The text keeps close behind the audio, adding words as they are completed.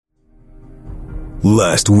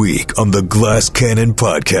Last week on the Glass Cannon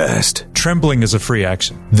podcast. Trembling is a free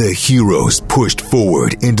action. The heroes pushed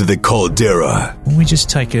forward into the Caldera. We just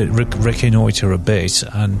take a reconnoiter a bit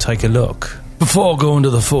and take a look. Before going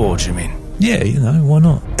to the forge, you mean? Yeah, why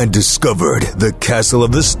not? And discovered the castle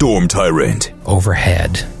of the Storm Tyrant.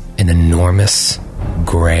 Overhead, an enormous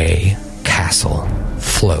gray castle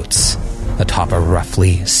floats atop a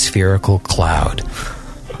roughly spherical cloud,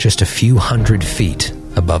 just a few hundred feet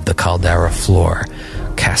above the Caldera floor,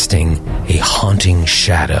 casting a haunting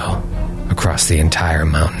shadow across the entire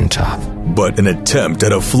mountaintop. But an attempt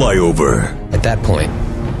at a flyover. At that point,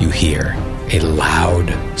 you hear a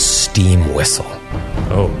loud steam whistle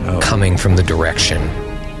coming from the direction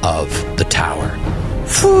of the tower.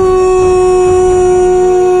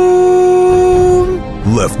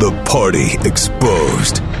 Left the party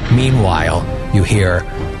exposed. Meanwhile, you hear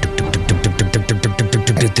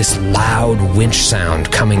this loud winch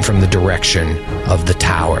sound coming from the direction of the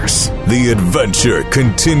towers. The adventure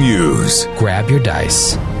continues. Grab your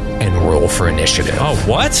dice and roll for initiative. Oh,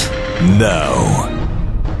 what? Now.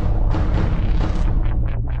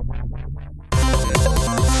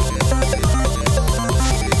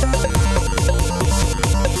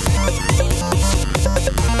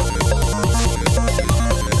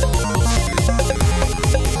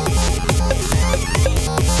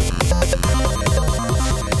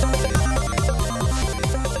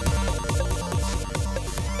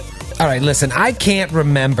 All right, listen, I can't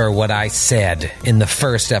remember what I said in the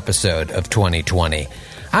first episode of 2020.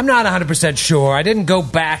 I'm not 100% sure. I didn't go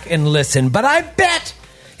back and listen, but I bet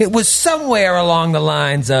it was somewhere along the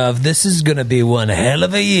lines of, this is going to be one hell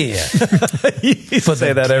of a year for say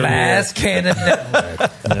the that every Glass Cannon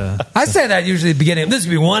Network. Yeah. I say that usually at the beginning. This is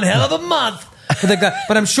going to be one hell of a month.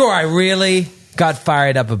 But I'm sure I really got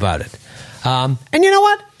fired up about it. And you know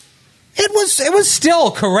what? It was still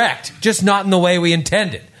correct, just not in the way we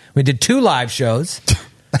intended. We did 2 live shows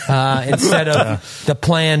instead of the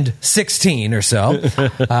planned 16 or so.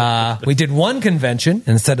 We did 1 convention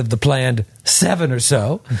instead of the planned 7 or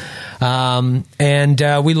so. And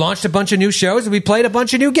we launched a bunch of new shows and we played a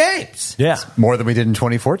bunch of new games. Yeah. More than we did in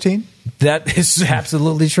 2014. That is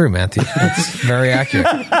absolutely true, Matthew. That's very accurate.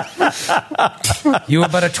 You were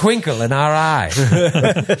but a twinkle in our eye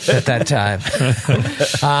at that time.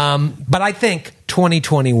 But I think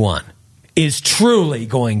 2021 is truly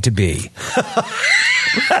going to be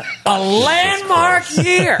a landmark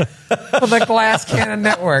year for the Glass Cannon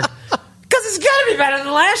Network. Because it's got to be better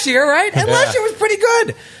than last year, right? And last year was pretty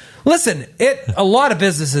good. Listen, a lot of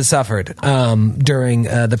businesses suffered during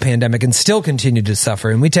the pandemic and still continue to suffer,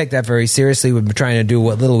 and we take that very seriously. We've been trying to do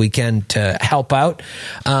what little we can to help out.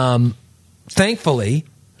 Thankfully,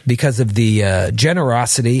 because of the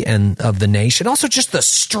generosity and of the nation, also just the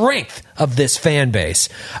strength of this fan base,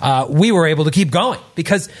 we were able to keep going,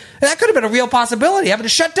 because that could have been a real possibility, having to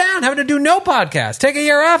shut down, having to do no podcast, take a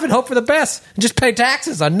year off and hope for the best, and just pay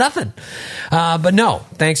taxes on nothing. But no,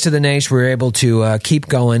 thanks to the nation, we were able to keep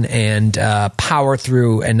going and power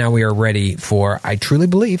through, and now we are ready for, I truly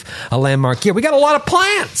believe, a landmark year. We got a lot of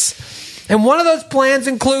plans. And one of those plans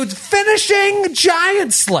includes finishing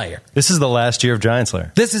Giant Slayer. This is the last year of Giant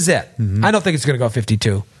Slayer. This is it. Mm-hmm. I don't think it's going to go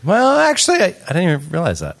 52. Well, actually, I didn't even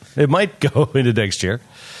realize that. It might go into next year.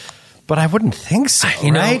 But I wouldn't think so,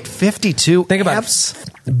 right? 52 Think about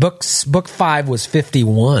it. Book 5 was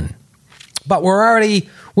 51. But we're already,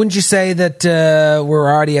 wouldn't you say that we're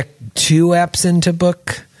already 2 eps into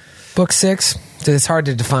book 6? So it's hard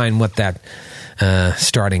to define what that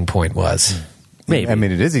starting point was. Maybe. I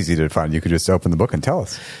mean, it is easy to define. You could just open the book and tell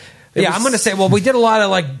us. I'm going to say, well, we did a lot of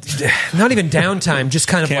not even downtime, just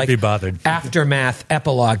kind of Can't be bothered. Aftermath,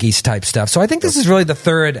 epilogue-y type stuff. So I think this is really the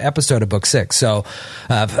 3rd episode of Book 6. So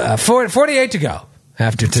 48 to go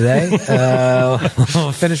after today.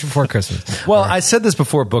 We'll finish before Christmas. Well, I said this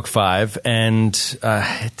before Book 5, and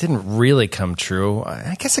it didn't really come true.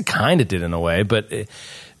 I guess it kind of did in a way, but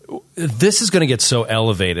this is going to get so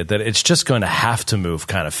elevated that it's just going to have to move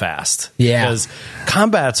kind of fast. Yeah. Because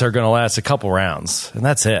combats are going to last a couple rounds, and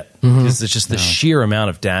that's it. Mm-hmm. It's just the sheer amount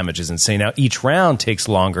of damage is insane. Now, each round takes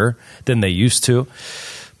longer than they used to.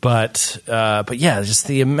 But yeah, just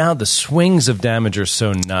the swings of damage are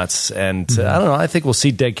so nuts. And I don't know, I think we'll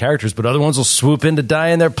see dead characters, but other ones will swoop in to die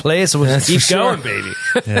in their place, and we'll just keep going, baby.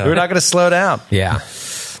 Yeah. We're not going to slow down. Yeah.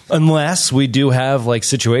 Unless we do have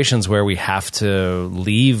situations where we have to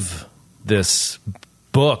leave this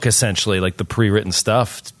book essentially, like the pre-written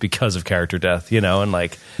stuff, because of character death, and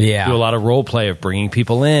like do a lot of role play of bringing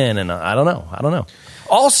people in, and I don't know.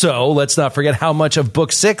 Also, let's not forget how much of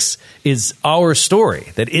book 6 is our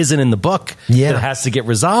story that isn't in the book that has to get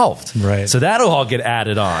resolved. Right. So that'll all get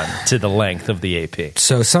added on to the length of the AP.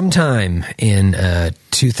 So sometime in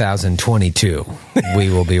 2022, we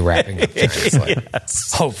will be wrapping up Giants Slate.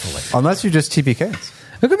 Yes. Hopefully. Unless you just TPKs.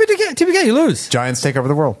 It could be TPK, you lose. Giants take over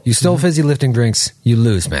the world. You stole fizzy lifting drinks, you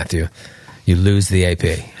lose, Matthew. You lose the AP.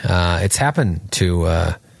 It's happened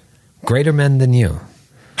to greater men than you.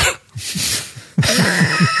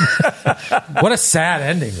 What a sad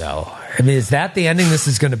ending, though. I mean, is that the ending this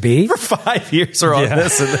is going to be? For 5 years we're on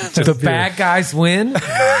this. And The bad guys win.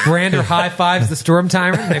 Brander high fives the storm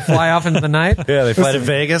tyrant. And they fly off into the night. yeah, they fly to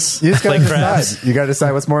Vegas. You just got to play decide. craps. You got to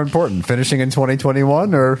decide what's more important: finishing in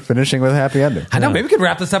 2021 or finishing with a happy ending. I know. Maybe we could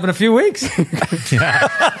wrap this up in a few weeks. We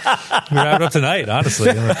wrap it up tonight, honestly.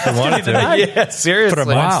 If we wanted to. Yeah, seriously. Put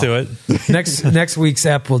our minds to it. Next week's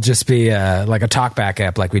ep will just be like a talkback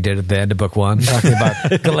ep, like we did at the end of book 1, talking about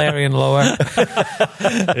Galarian lore.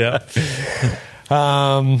 Yeah.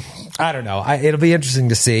 I don't know. It'll be interesting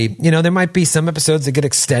to see. There might be some episodes that get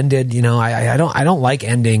extended. I don't like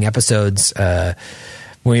ending episodes when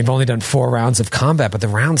we've only done 4 rounds of combat, but the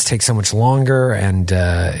rounds take so much longer, and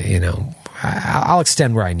I'll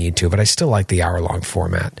extend where I need to, but I still like the hour-long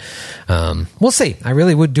format. We'll see. I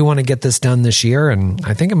really do want to get this done this year, and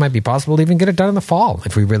I think it might be possible to even get it done in the fall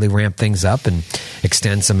if we really ramp things up and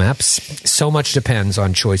extend some eps. So much depends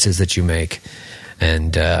on choices that you make,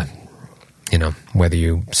 and whether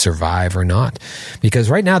you survive or not. Because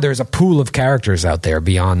right now there's a pool of characters out there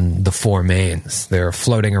beyond the 4 mains. They're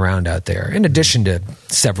floating around out there, in addition to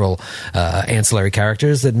several ancillary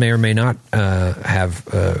characters that may or may not have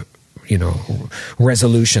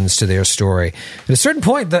resolutions to their story. At a certain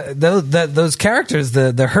point, those characters,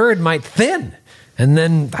 the herd might thin. And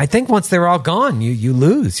then I think once they're all gone, you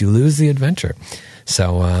lose the adventure.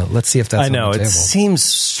 So let's see if that's on the table. It seems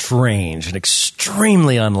strange and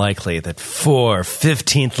extremely unlikely that 4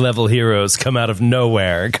 15th level heroes come out of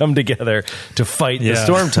nowhere and come together to fight the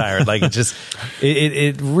Storm Tyrant. Like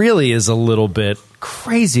it really is a little bit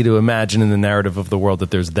crazy to imagine in the narrative of the world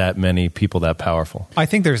that there's that many people that powerful. I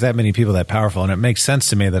think there's that many people that powerful, and it makes sense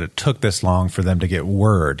to me that it took this long for them to get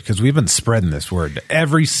word, because we've been spreading this word to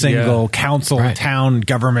every single council, town,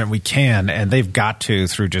 government we can, and they've got to,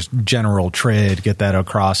 through just general trade, get that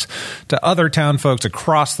across to other town folks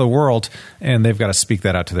across the world, and they've got to speak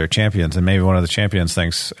that out to their champions. And maybe one of the champions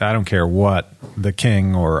thinks, I don't care what the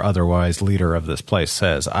king or otherwise leader of this place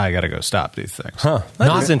says, I got to go stop these things.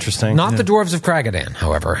 That is interesting. Not the dwarves of Kragadan,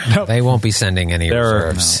 however. Nope. They won't be sending any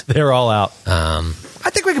reserves. No. They're all out. I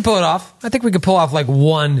think we can pull it off. I think we could pull off like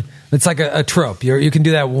one. It's like a trope. You can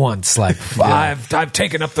do that once. Like I've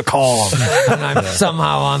taken up the call, and I'm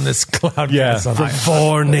somehow on this cloud. From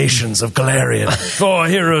 4 nations of Galarian, 4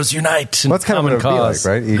 heroes unite. Well, that's kind of what it would be like,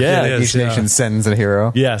 right? Each nation sends a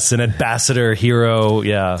hero. Yes, an ambassador hero.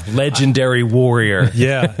 Legendary warrior.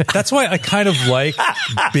 Yeah, that's why I kind of like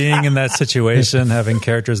being in that situation, having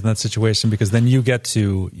characters in that situation, because then you get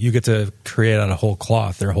to create out of whole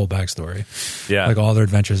cloth their whole backstory. Yeah, like all their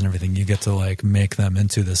adventures and everything. You get to like make them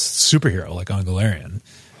into this superhero, like on Galarian,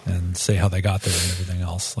 and say how they got there and everything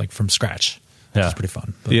else, like from scratch. Yeah, it's pretty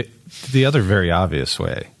fun. But the other very obvious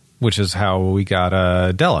way, which is how we got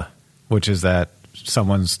Della, which is that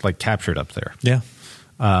someone's like captured up there. Yeah.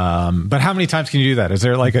 But how many times can you do that? Is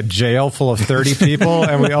there like a jail full of 30 people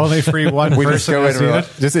and we only free one person? Just go in and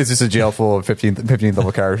it's just a jail full of 15th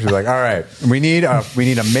level characters. We're like, all right, we need a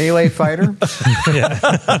melee fighter.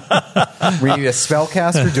 We need a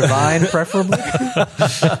spellcaster, divine, preferably.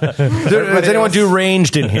 Does anyone do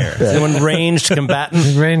ranged in here? Is anyone ranged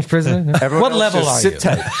combatant? Ranged prisoner? What level are sit you?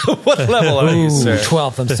 Tight. What level are you, sir?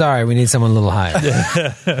 12th. I'm sorry. We need someone a little higher.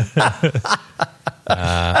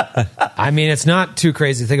 I mean, it's not too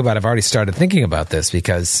crazy to think about. I've already started thinking about this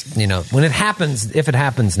because, when it happens, if it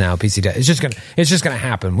happens now, PC Death, it's just gonna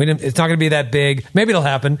happen. It's not gonna be that big. Maybe it'll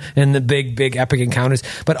happen in the big epic encounters,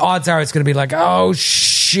 but odds are it's gonna be like, oh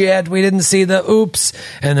shit, we didn't see the oops,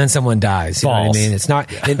 and then someone dies. You know what I mean? It's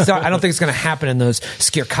not. I don't think it's gonna happen in those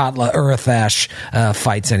Skirkatla Urathash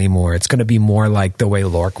fights anymore. It's gonna be more like the way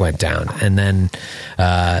Lork went down, and then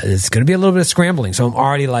it's gonna be a little bit of scrambling. So I'm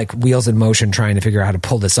already like wheels in motion trying to figure out how to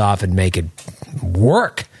pull this off and make it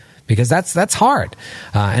work, because that's hard.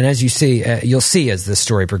 And as you see, you'll see as the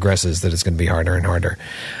story progresses that it's going to be harder and harder.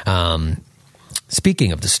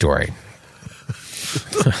 Speaking of the story,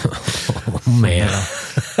 oh, man,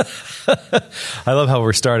 I love how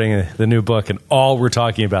we're starting the new book, and all we're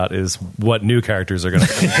talking about is what new characters are going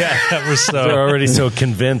to. Yeah, we're already so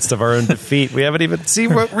convinced of our own defeat. We haven't even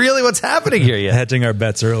seen what's happening here yet. Hedging our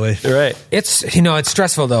bets early. Right. It's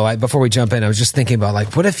stressful though. Before we jump in, I was just thinking about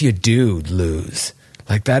like, what if you do lose?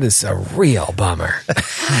 Like that is a real bummer.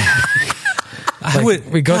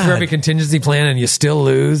 We go through every contingency plan and you still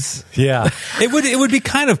lose. Yeah. It would be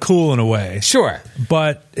kind of cool in a way. Sure.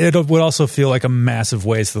 But it would also feel like a massive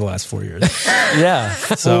waste of the last 4 years. Yeah.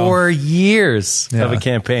 4 years of a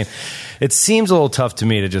campaign. It seems a little tough to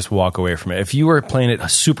me to just walk away from it. If you were playing it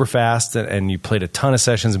super fast and you played a ton of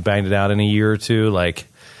sessions and banged it out in a year or two, like,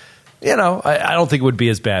 I don't think it would be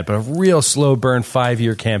as bad. But a real slow burn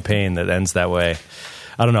 5-year campaign that ends that way,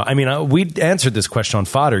 I don't know. I mean, we answered this question on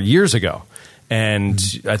Fodder years ago. And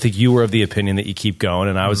I think you were of the opinion that you keep going,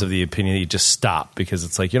 and I was of the opinion that you just stop, because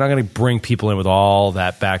it's like you're not going to bring people in with all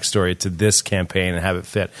that backstory to this campaign and have it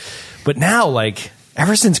fit. But now, like,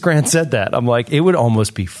 ever since Grant said that, I'm like, it would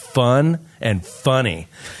almost be fun and funny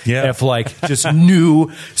if, like, just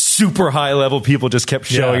new, super high-level people just kept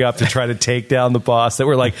showing up to try to take down the boss that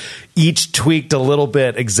were, like, each tweaked a little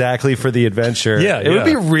bit exactly for the adventure. It would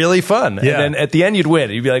be really fun. And then at the end, you'd win.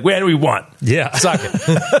 You'd be like, "Where do we want? Yeah. Suck it."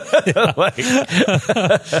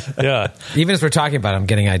 Even as we're talking about it, I'm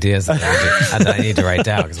getting ideas that I need to write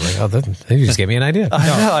down. Because I'm like, you just gave me an idea. I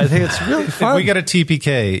know. I think it's really fun. If we get a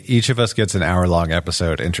TPK, each of us gets an hour-long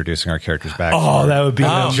episode introducing our characters back. Oh, that would be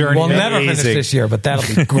the journey. We'll never finish this year, but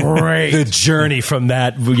that'll be great. The journey from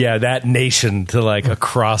that nation to like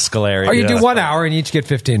across Caldera. Or you do 1 hour and you each get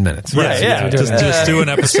 15 minutes. Right, just do an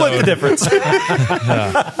episode. Split the difference.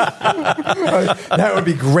 That would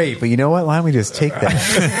be great, but you know what? Why don't we just take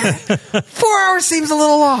that? 4 hours seems a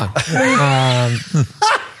little long.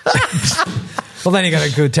 Well, then you got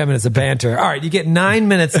a good 10 minutes of banter. All right, you get 9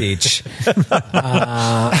 minutes each.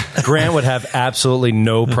 Grant would have absolutely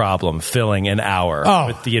no problem filling an hour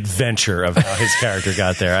with the adventure of how his character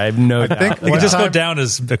got there. I have no doubt. You can just go down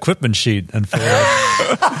his equipment sheet and fill it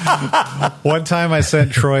out. One time I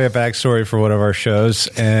sent Troy a backstory for one of our shows,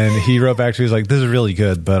 and he wrote back to me, he was like, "This is really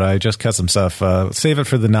good, but I just cut some stuff. Save it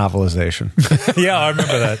for the novelization." Yeah, I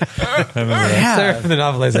remember that. Sorry for the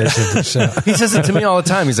novelization of the show. He says it to me all the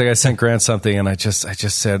time. He's like, "I sent Grant something, and I just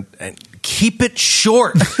said, keep it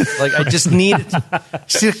short. Like, I just need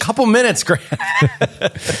a couple minutes, Grant."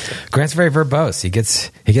 Grant's very verbose. He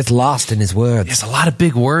gets lost in his words. There's a lot of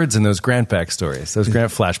big words in those Grant backstories, those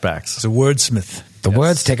Grant flashbacks. He's a wordsmith. The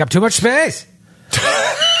words take up too much space.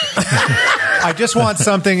 I just want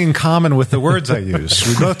something in common with the words I use.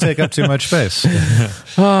 We both take up too much space.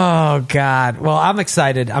 Oh, God. Well, I'm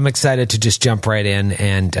excited. I'm excited to just jump right in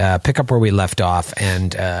and pick up where we left off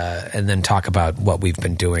and then talk about what we've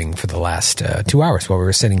been doing for the last 2 hours while we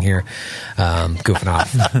were sitting here goofing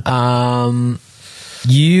off.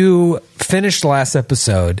 You finished the last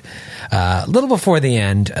episode a little before the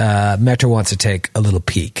end. Metro wants to take a little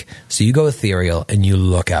peek. So you go ethereal and you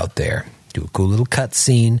look out there. Do a cool little cut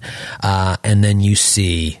scene, and then you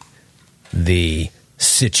see the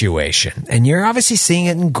situation. And you're obviously seeing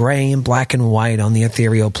it in gray and black and white on the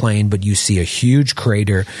ethereal plane, but you see a huge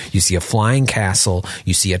crater, you see a flying castle,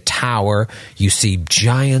 you see a tower, you see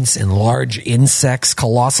giants and large insects,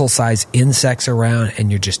 colossal-sized insects around,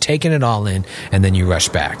 and you're just taking it all in, and then you rush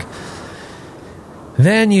back.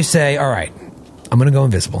 Then you say, all right, I'm going to go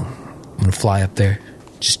invisible. I'm going to fly up there.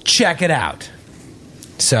 Just check it out.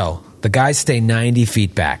 So the guys stay 90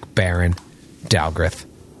 feet back, Baron, Dalgrith,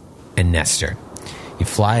 and Nestor. You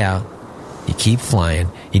fly out, you keep flying,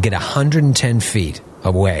 you get 110 feet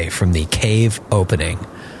away from the cave opening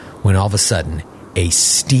when all of a sudden a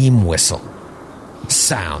steam whistle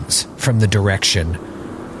sounds from the direction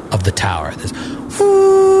of the tower. This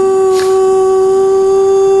whoo,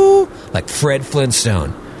 like Fred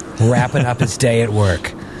Flintstone wrapping up his day at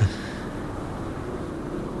work.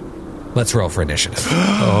 Let's roll for initiative.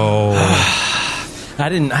 I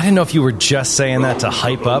didn't know if you were just saying that to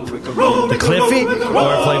hype up the Cliffy, or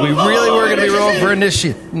if like we really were going to be rolling for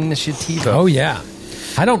initiative. Oh yeah,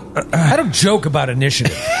 I don't joke about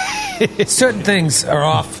initiative. Certain things are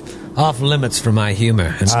off limits for my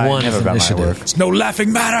humor, and one is initiative. It's no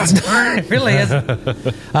laughing matter. It really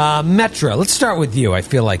isn't. Metro, let's start with you. I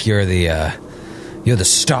feel like you're the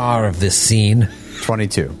star of this scene.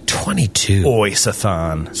 22. 22.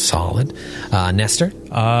 Oisathon. Solid. Nestor?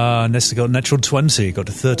 Nestor got natural 20, got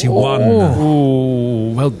to 31.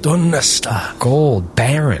 Oh, well done, Nestor. Gold.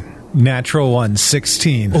 Baron. Natural 1,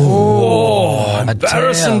 16. Oh,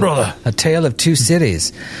 embarrassing, brother. A tale of two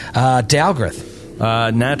cities. Dalgrith.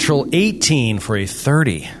 Natural 18 for a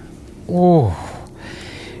 30. Oh.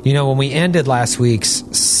 You know, when we ended last week's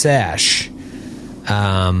sesh,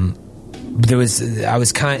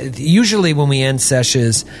 usually when we end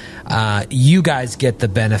sessions, you guys get the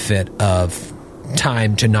benefit of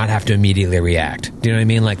time to not have to immediately react. Do you know what I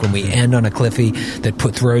mean? Like when we end on a cliffy that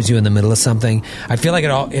throws you in the middle of something, I feel like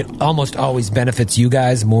it almost always benefits you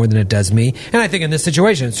guys more than it does me. And I think in this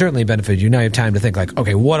situation, it certainly benefited you. Now you have time to think like,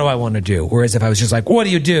 okay, what do I want to do? Whereas if I was just like, what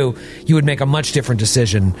do? You would make a much different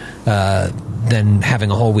decision than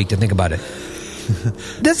having a whole week to think about it.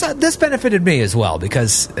 This benefited me as well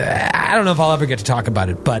because I don't know if I'll ever get to talk about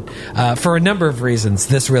it, but for a number of reasons,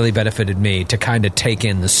 this really benefited me to kind of take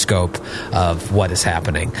in the scope of what is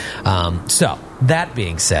happening. So that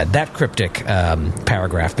being said, that cryptic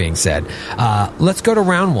paragraph being said, let's go to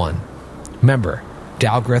round one. Remember,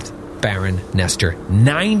 Dalgrith, Baron, Nestor,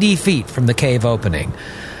 90 feet from the cave opening.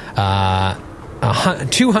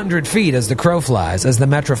 200 feet as the crow flies, as the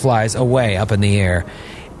Metra flies away up in the air,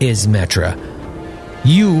 is Metra.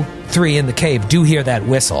 You three in the cave do hear that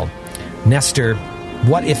whistle. Nestor,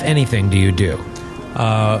 what, if anything, do you do?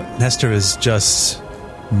 Nestor is just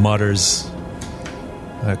mutters,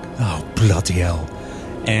 like, oh, bloody hell.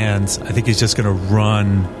 And I think he's just going to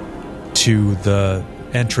run to the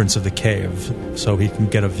entrance of the cave so he can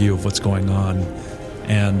get a view of what's going on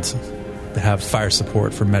and have fire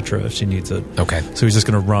support for Metra if she needs it. Okay. So he's just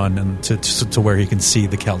going to run and to where he can see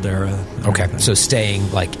the Caldera. Okay. So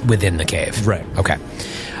staying like within the cave. Right. Okay.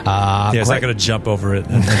 He's not going to jump over it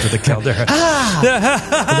and enter the Caldera.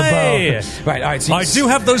 Hey! Right. All right. So I do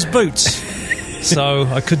have those boots, so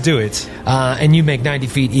I could do it. And you make 90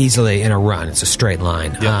 feet easily in a run. It's a straight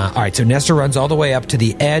line. Yep. All right. So Nestor runs all the way up to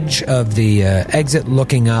the edge of the exit,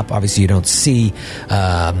 looking up. Obviously, you don't see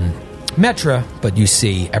Metra, but you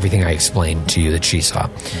see everything I explained to you that she saw.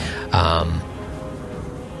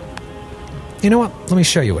 You know what? Let me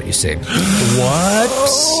show you what you see. What?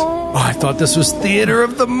 Oh, I thought this was theater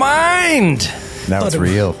of the mind. Now it's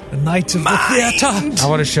real. A night of the theater. I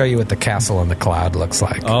want to show you what the castle on the cloud looks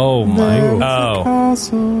like. Oh my! Oh,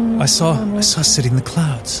 I saw sitting in the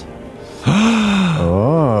clouds.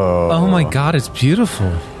 Oh my God, it's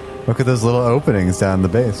beautiful. Look at those little openings down the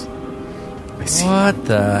base. what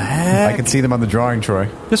the heck? I can see them on the drawing, Troy.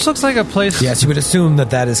 This looks like a place. Yes, you would assume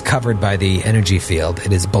that is covered by the energy field.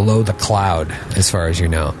 It is below the cloud, as far as you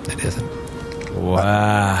know. It isn't.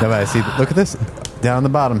 Wow! No, but I see. Look at this down on the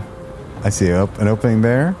bottom. I see an opening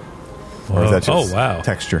there. Or is that just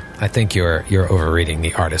texture? I think you're overreading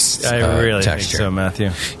the artist's I really texture. think so,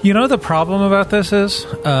 Matthew. You know the problem about this is,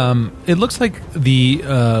 it looks like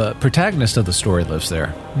the protagonist of the story lives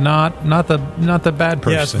there, not the bad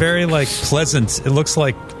person. Yeah, it's very like pleasant. It looks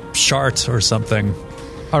like Chart or something.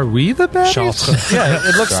 Are we the bad? Yeah,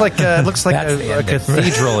 it looks like a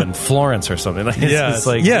cathedral in Florence or something. Like, it's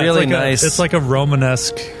like really nice. It's like a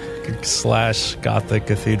Romanesque / Gothic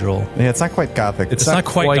cathedral. Yeah, it's not quite Gothic. It's not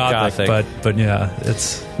quite Gothic, but yeah,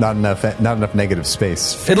 it's not enough negative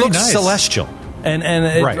space. It looks nice. celestial. And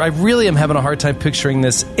Right. I really am having a hard time picturing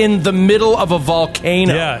this in the middle of a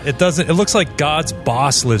volcano. Yeah, it doesn't. It looks like God's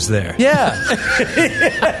boss lives there. Yeah,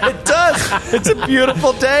 it does. It's a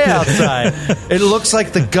beautiful day outside. It looks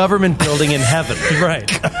like the government building in heaven. Right.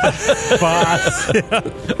 Boss.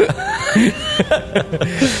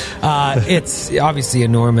 It's obviously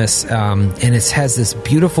enormous, and it has this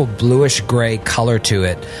beautiful bluish gray color to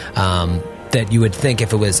it that you would think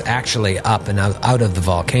if it was actually up and out of the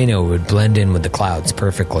volcano, it would blend in with the clouds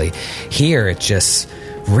perfectly. Here, it just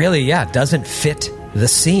really, doesn't fit the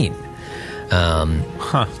scene.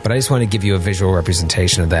 But I just want to give you a visual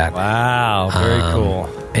representation of that. Wow, very cool.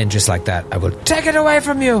 And just like that, I will take it away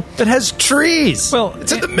from you. It has trees. Well,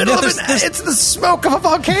 it's in the middle of it. It's the smoke of a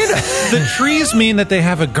volcano. The trees mean that they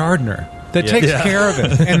have a gardener that takes care of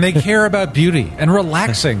it, and they care about beauty and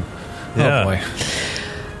relaxing. Yeah. Oh boy.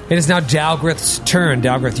 It is now Dalgrith's turn.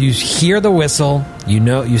 Dalgrith, you hear the whistle.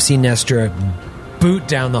 You see Nestor boot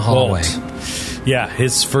down the hallway. Bolt. Yeah,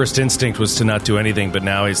 his first instinct was to not do anything, but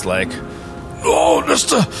now he's like, "Oh,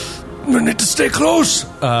 Nestor, we need to stay close."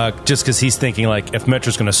 Just because he's thinking, like, if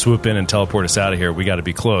Metra's going to swoop in and teleport us out of here, we got to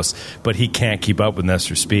be close. But he can't keep up with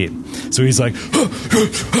Nestor's speed. So he's like,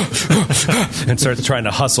 and starts trying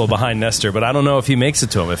to hustle behind Nestor. But I don't know if he makes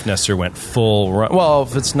it to him if Nestor went full run. Well,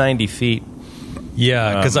 if it's 90 feet.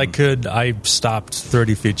 Yeah, because I stopped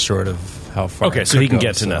 30 feet short of how far. Okay, so he can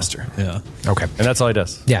get to Nestor. Yeah. Okay. And that's all he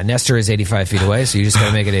does. Yeah, Nestor is 85 feet away, so you just got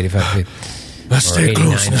to make it 85 feet. Stay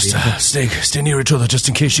close, Nestor. Stay near each other just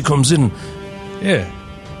in case she comes in. Yeah.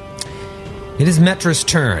 It is Metra's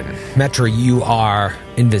turn. Metra, you are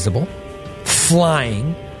invisible,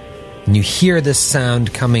 flying, and you hear this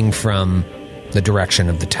sound coming from the direction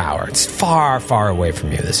of the tower. It's far, far away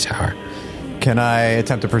from you, this tower. Can I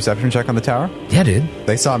attempt a perception check on the tower? Yeah, dude.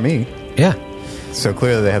 They saw me. Yeah. So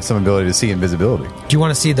clearly they have some ability to see invisibility. Do you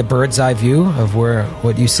want to see the bird's eye view of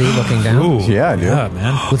what you see looking down? Ooh, Yeah, I do. Yeah,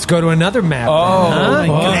 man. Let's go to another map.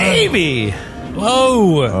 Oh, baby.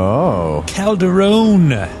 Whoa. Oh.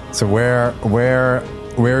 Calderon. So where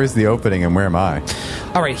is the opening and where am I?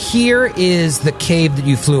 All right, here is the cave that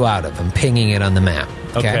you flew out of. I'm pinging it on the map.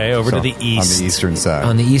 Okay, over So, to the east. On the eastern side.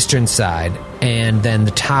 On the eastern side, and then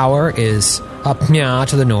the tower is up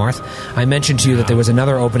to the north. I mentioned to you that there was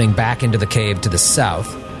another opening back into the cave to the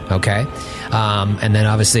south. Okay, and then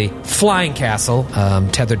obviously flying castle,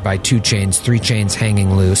 tethered by 2 chains, 3 chains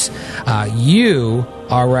hanging loose. You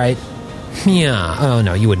are right. Yeah. Oh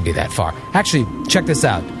no, you wouldn't be that far. Actually, check this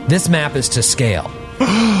out. This map is to scale.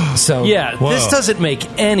 So Yeah, this doesn't make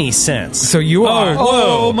any sense. So you are.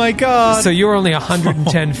 Oh my God. So you're only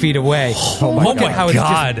 110 feet away. Look at how it's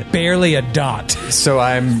just barely a dot. So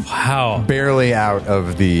I'm Wow. barely out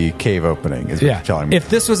of the cave opening, is what you're telling me. If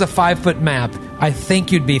this was a 5-foot map, I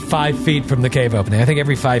think you'd be 5 feet from the cave opening. I think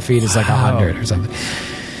every 5 feet is like 100 or something.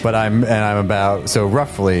 But I'm about, so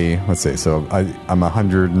roughly, let's see, so I'm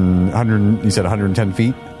 100, you said 110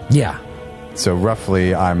 feet? Yeah. So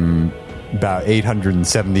roughly I'm about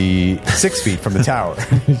 876 feet from the tower.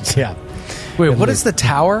 Yeah. Wait, what is the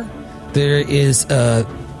tower? There is a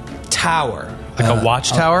tower. Like a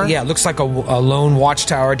watchtower? Yeah, it looks like a lone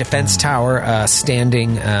watchtower, defense tower,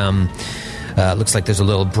 standing. Looks like there's a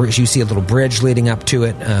little bridge. You see a little bridge leading up to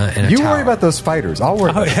it. And You tower. worry about those fighters. I'll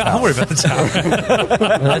worry about the tower. I'll worry about the tower.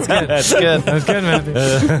 That's good. That's good. That's good, Matthew.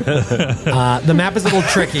 The map is a little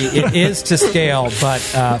tricky. It is to scale, but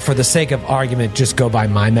for the sake of argument, just go by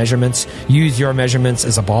my measurements. Use your measurements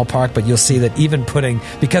as a ballpark, but you'll see that even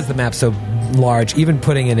because the map's so large, even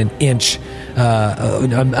putting in an inch, a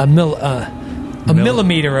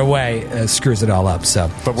millimeter away screws it all up.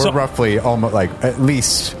 But we're roughly almost like at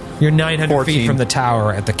least... You're 900 feet 14. from the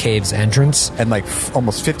tower at the cave's entrance. And like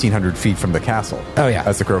almost 1,500 feet from the castle. Oh, yeah.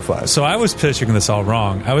 As the crow flies. So I was picturing this all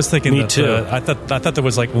wrong. I was thinking Me that too. I thought there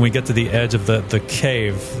was like when we get to the edge of the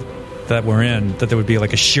cave that we're in, that there would be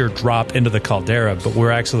like a sheer drop into the caldera, but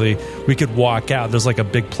we could walk out. There's like a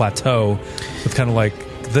big plateau with kind of like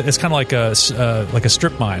it's kind of like a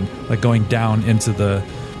strip mine, like going down into the.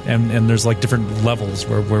 And there's like different levels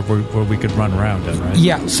where we could run around in, right?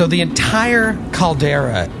 Yeah, so the entire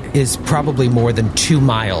caldera is probably more than 2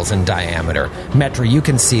 miles in diameter. Metra, you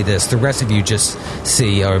can see this. The rest of you just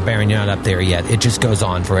see, or Baron, you're not up there yet. It just goes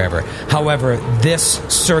on forever. However, this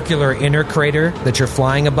circular inner crater that you're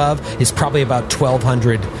flying above is probably about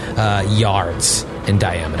 1,200 yards in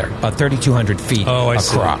diameter, about 3,200 feet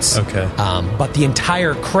across. See. Okay. But the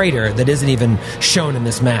entire crater that isn't even shown in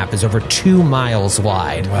this map is over 2 miles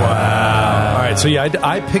wide. Wow. All right, so yeah,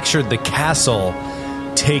 I pictured the castle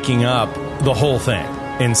taking up the whole thing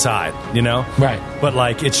inside, you know? Right. But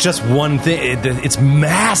like, it's just one thing. It's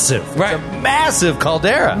massive. Right. It's a massive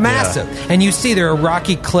caldera. Massive. Yeah. And you see there are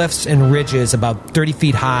rocky cliffs and ridges about 30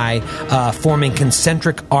 feet high, forming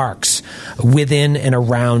concentric arcs within and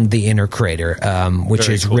around the inner crater, which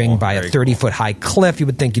Very is cool. ringed by Very a 30-foot high cliff. You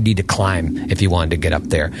would think you'd need to climb if you wanted to get up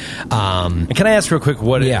there. And can I ask real quick,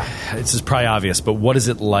 this is probably obvious, but what is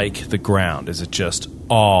it like, the ground? Is it just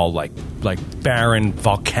all like barren,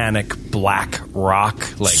 volcanic, black rock?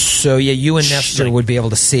 Like, so yeah, you and Nestor would be able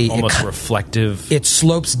to see almost reflective. It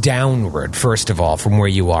slopes downward, first of all, from where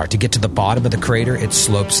you are. To get to the bottom of the crater, it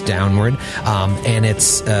slopes downward, and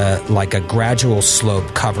it's like a gradual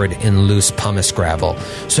slope covered in loose pumice gravel.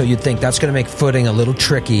 So you'd think that's going to make footing a little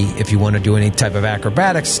tricky if you want to do any type of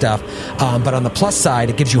acrobatic stuff. But on the plus side,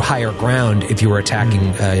 it gives you higher ground if you were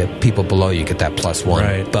attacking people below you. Get that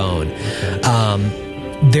 +1 bone. Okay.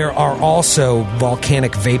 There are also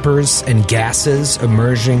volcanic vapors and gases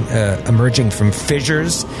emerging from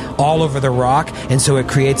fissures all over the rock, and so it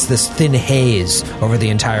creates this thin haze over the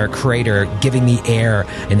entire crater, giving the air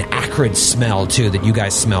an acrid smell, too, that you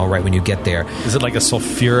guys smell right when you get there. Is it like a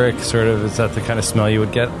sulfuric sort of, is that the kind of smell you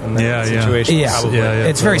would get in that situation? Yeah. Probably.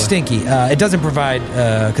 It's very stinky. It doesn't provide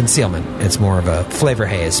concealment. It's more of a flavor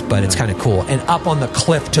haze, but it's kind of cool. And up on the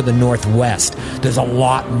cliff to the northwest, there's a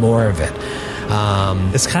lot more of it.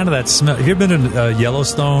 It's kind of that smell. Have you ever been in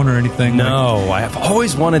Yellowstone or anything? No, I have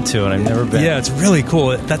always wanted to, and I've never been. Yeah, it's really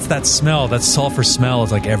cool. That's that smell. That sulfur smell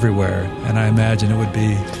is like everywhere, and I imagine it would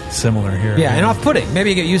be similar here. Yeah, and off-putting.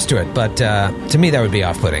 Maybe you get used to it, but to me that would be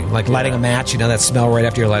off-putting. Like lighting a match, that smell right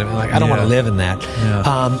after you're lighting it. Like, I don't want to live in that.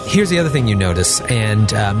 Yeah. Here's the other thing you notice,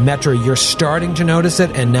 and Metro, you're starting to notice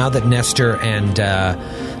it, and now that Nestor and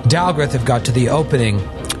Dalgrith have got to the opening,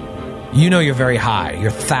 you know you're very high.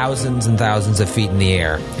 You're thousands and thousands of feet in the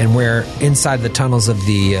air. And where inside the tunnels of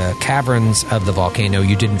the caverns of the volcano,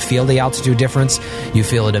 you didn't feel the altitude difference, you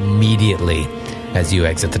feel it immediately as you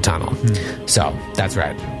exit the tunnel. So, that's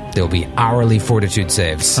right. There'll be hourly fortitude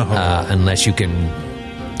saves unless you can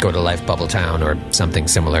go to Life Bubble Town or something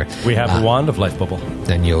similar. We have the wand of Life Bubble.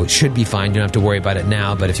 Then you should be fine. You don't have to worry about it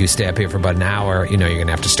now, but if you stay up here for about an hour, you're going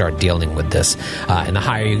to have to start dealing with this. And the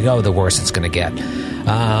higher you go, the worse it's going to get.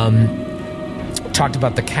 Talked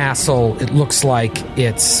about the castle. It looks like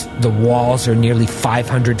the walls are nearly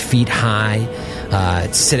 500 feet high.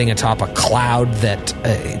 It's sitting atop a cloud that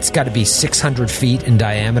it's got to be 600 feet in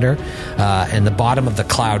diameter, and the bottom of the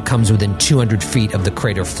cloud comes within 200 feet of the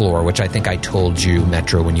crater floor, which I think I told you,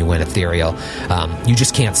 Metro, when you went ethereal. You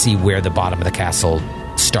just can't see where the bottom of the castle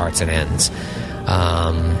starts and ends.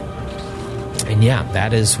 And yeah,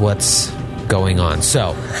 that is what's going on.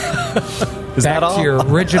 So... Back to your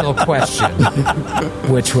original question,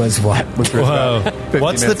 which was what?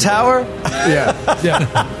 What's the tower? Yeah.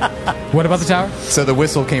 What about the tower? So the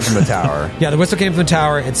whistle came from the tower. Yeah, the whistle came from the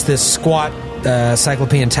tower. It's this squat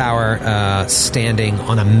Cyclopean tower standing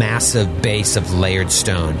on a massive base of layered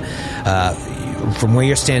stone. From where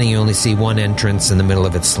you're standing, you only see one entrance in the middle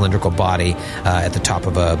of its cylindrical body at the top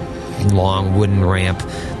of a long wooden ramp.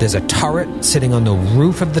 There's a turret sitting on the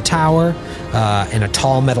roof of the tower and a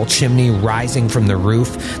tall metal chimney rising from the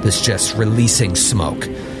roof that's just releasing smoke.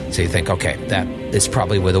 So you think, okay, that is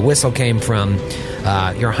probably where the whistle came from.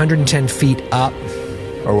 You're 110 feet up.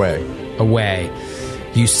 Away.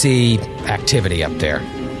 You see activity up there.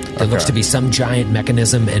 There looks to be some giant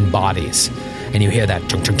mechanism and bodies. And you hear that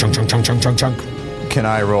chunk, chunk, chunk, chunk, chunk, chunk, chunk, chunk. Can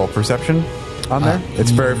I roll perception on there?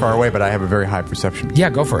 It's very far away, but I have a very high perception. Yeah,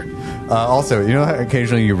 go for it. Also, you know how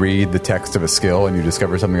occasionally you read the text of a skill and you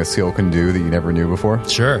discover something a skill can do that you never knew before?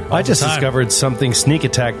 Sure. I just discovered something sneak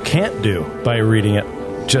attack can't do by reading it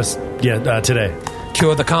today.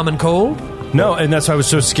 Cure the common cold? No, and that's why I was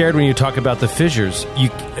so scared when you talk about the fissures.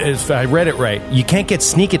 If I read it right, you can't get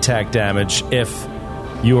sneak attack damage if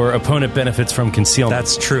your opponent benefits from concealment.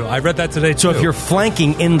 That's true. I read that today, too. So if you're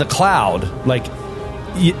flanking in the cloud,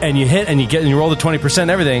 and you hit and you roll the 20%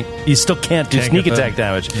 and everything, you still can't do sneak attack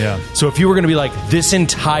damage. Yeah. So if you were going to be like, this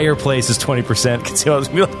entire place is 20%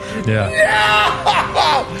 concealment,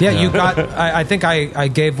 Yeah, you got... I think I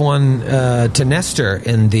gave one to Nestor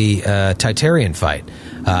in the Titarian fight.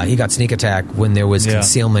 He got sneak attack when there was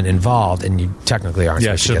concealment involved, and you technically aren't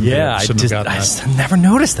supposed to get that. I just never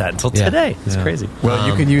noticed that until today. It's crazy. Well,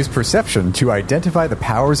 you can use perception to identify the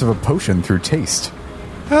powers of a potion through taste.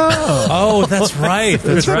 Oh, that's right.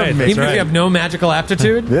 That's right. Even if you have no magical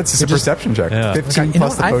aptitude? It's just a perception check. Yeah. 15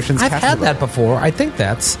 plus the potion's I've had that before. I think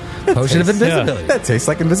that's potion of invisibility. That tastes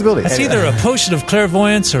like invisibility. It's either a potion of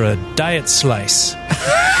clairvoyance or a diet slice.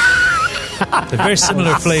 They're very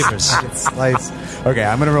similar flavors. Slice. Okay,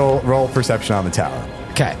 I'm going to roll perception on the tower.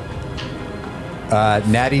 Okay.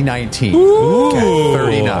 Natty 19. Ooh. Okay,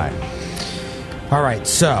 39. All right,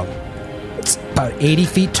 so it's about 80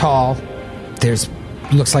 feet tall. There's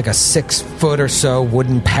looks like a 6 foot or so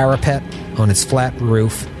wooden parapet on its flat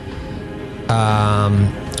roof.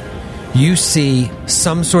 You see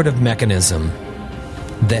some sort of mechanism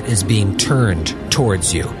that is being turned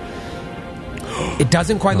towards you. It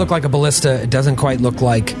doesn't quite look like a ballista. It doesn't quite look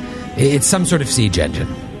like... It's some sort of siege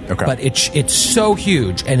engine. Okay. But it's so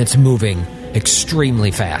huge, and it's moving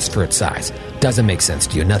extremely fast for its size. Doesn't make sense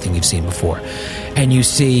to you. Nothing you've seen before. And you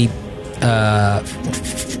see, far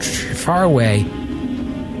away,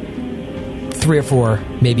 3 or 4,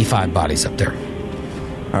 maybe 5 bodies up there.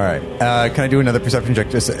 All right. Can I do another perception check?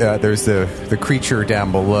 Just there's the creature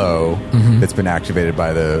down below that's been activated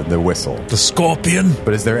by the whistle. The scorpion.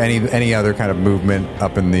 But is there any other kind of movement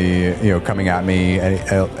up in the coming at me?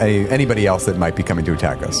 Anybody else that might be coming to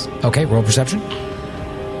attack us? Okay, roll perception.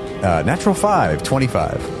 Natural 5,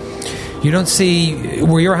 25. You don't see,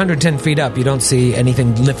 where you're 110 feet up, you don't see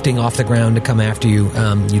anything lifting off the ground to come after you.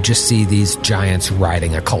 You just see these giants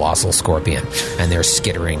riding a colossal scorpion, and they're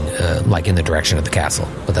skittering like in the direction of the castle.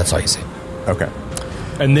 But that's all you see. Okay.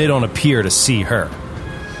 And they don't appear to see her.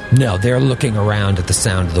 No, they're looking around at the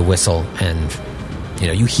sound of the whistle, and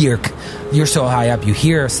you hear, you're so high up, you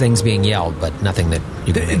hear things being yelled, but nothing that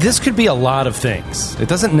you can make This could be a lot of things. It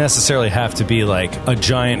doesn't necessarily have to be like a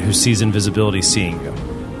giant who sees invisibility seeing you.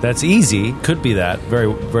 That's easy. Could be that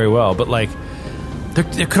very, very well. But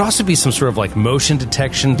There could also be some sort of like motion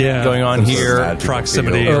detection going on Some sort of here. magical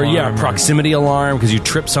Proximity field. Or alarm, proximity alarm because you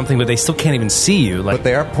trip something, but they still can't even see you. Like But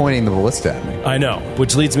they are pointing the ballista at me. I know,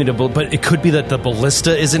 which leads me to. But it could be that the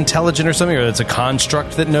ballista is intelligent or something, or it's a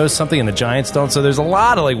construct that knows something, and the giants don't. So there's a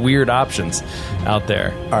lot of like weird options out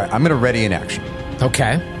there. All right, I'm going to ready an action.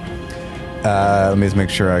 Okay. Let me just make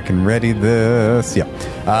sure I can ready this.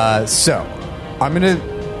 Yeah. So I'm going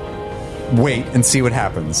to wait and see what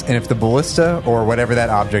happens. And if the ballista or whatever that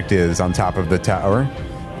object is on top of the tower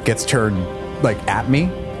gets turned like at me,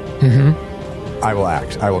 I will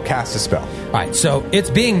act. I will cast a spell. All right, so it's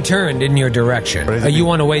being turned in your direction. What is it You being-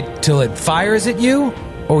 want to wait till it fires at you,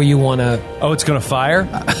 or you want to? Oh, it's going to fire!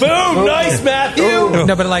 Boom! Nice, Matthew.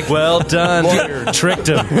 No, but like, Well done. Tricked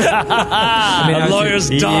him. I mean, A lawyer's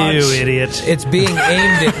dodge. You idiot. it's being aimed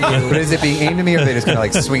at But you. is it being aimed at me, or are they just kind of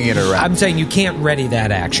like swinging it around? I'm saying you can't ready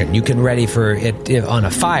that action. You can ready for it on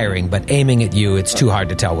a firing, but aiming at you, it's too hard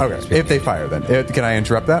to tell what it's Okay, if they fire, then can I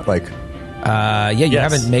interrupt that? Like, yeah, you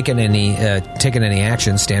Yes. haven't taken any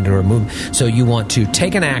action, standard or move. So you want to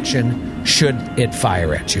take an action should it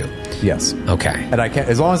fire at you. yes, Okay. and I can,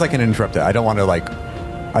 as long as I can interrupt it. I don't want to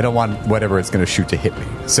I don't want whatever it's going to shoot to hit me.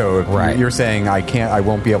 So if Right. you're saying I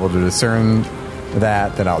won't be able to discern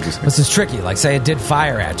that, then I'll just. This is tricky. Like, say it did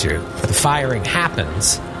fire at you. The firing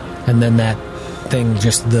happens, and then that thing,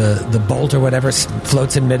 just the bolt or whatever,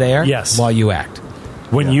 floats in midair. Yes. While you act.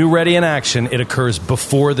 When you ready an action, it occurs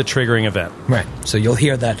before the triggering event. Right. So you'll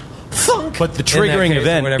hear that thunk. But the in that triggering case, or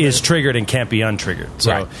event whatever. is triggered and can't be untriggered.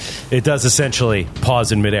 So Right. it does essentially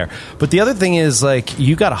pause in midair. But the other thing is, like,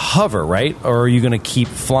 you got to hover, right? Or are you going to keep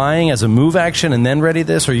flying as a move action and then ready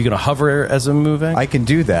this? Or are you going to hover as a move action? I can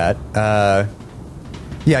do that.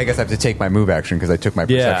 Yeah, I guess I have to take my move action because I took my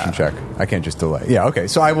perception check. I can't just delay. Yeah, okay.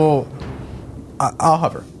 So I will. I'll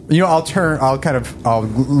hover. I'll turn. I'll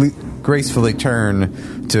gracefully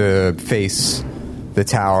turn to face the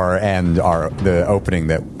tower and the opening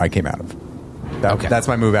that I came out of. Okay. That's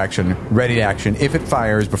my move action. Ready action. If it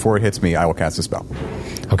fires before it hits me, I will cast a spell.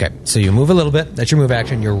 Okay, so you move a little bit. That's your move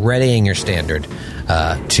action. You're readying your standard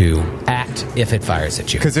to act if it fires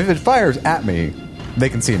at you. Because if it fires at me, they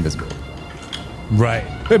can see invisibility. Right.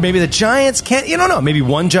 Maybe the giants can't. You don't know. Maybe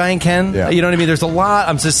one giant can. Yeah. You know what I mean? There's a lot.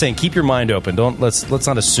 I'm just saying, keep your mind open. Let's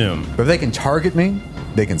not assume. But if they can target me,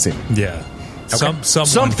 they can see me. Yeah. Someone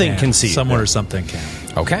Something can see. Someone or something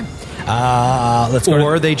can. Okay. Let's go.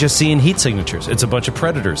 Or they just see in heat signatures. It's a bunch of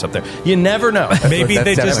predators up there. You never know. Maybe That's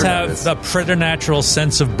they just definitely what it have is. a preternatural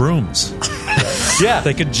sense of brooms. Yeah.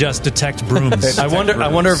 They could just detect brooms. I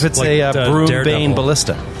wonder if it's Like, a broom Daredevil. bane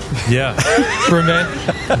ballista. Yeah.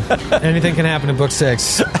 Broomman. Anything can happen in book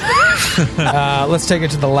 6. Let's take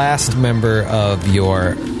it to the last member of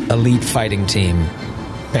your elite fighting team,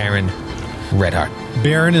 Baron Redheart.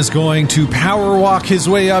 Baron is going to power walk his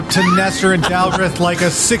way up to Nestor and Dalgrith like a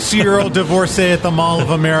 60-year-old divorcee at the Mall of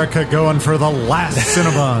America going for the last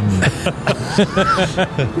Cinnabon.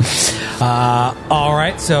 All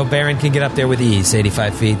right, so Baron can get up there with ease,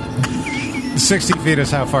 85 feet. 60 feet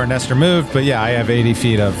is how far Nestor moved, but yeah, I have 80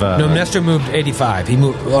 feet of... No, Nestor moved 85. He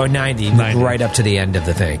moved, or 90, moved 90. right up to the end of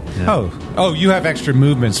the thing. Oh, you have extra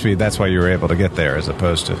movement speed. That's why you were able to get there as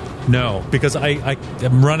opposed to... No, because I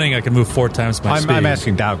am running. I can move 4 times my speed. I'm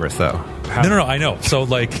asking Dalgrith, though. No. I know. So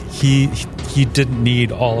like he didn't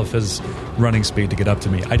need all of his running speed to get up to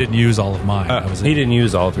me. I didn't use all of mine. He didn't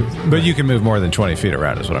use all of it. But you can move more than 20 feet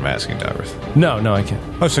around is what I'm asking, Dalgrith. No, I can't.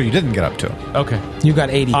 Oh, so you didn't get up to him. Okay. You got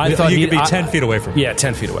 80. I thought you he'd could be 10 feet away from me. Yeah,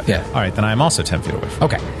 10 feet away. yeah. All right, then I'm also 10 feet away from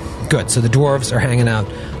Okay, good. So the dwarves are hanging out,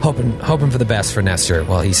 hoping for the best for Nestor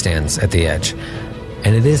while he stands at the edge.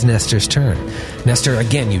 And it is Nestor's turn. Nestor,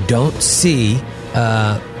 again, you don't see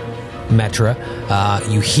Metra.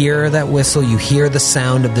 You hear that whistle. You hear the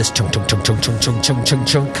sound of this chunk, chunk, chunk, chunk, chunk, chunk, chunk, chunk,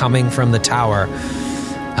 chunk coming from the tower.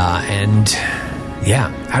 And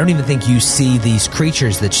yeah, I don't even think you see these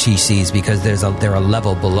creatures that she sees because they're a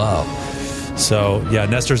level below. So yeah,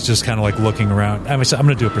 Nestor's just kind of like looking around. I'm going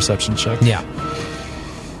to do a perception check. Yeah.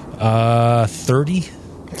 30.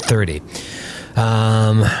 30.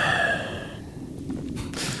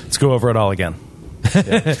 Let's go over it all again.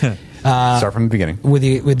 Start from the beginning. With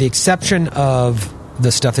the exception of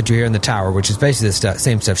the stuff that you hear in the tower, which is basically the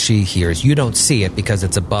same stuff she hears, you don't see it because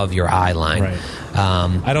it's above your eye line. Right.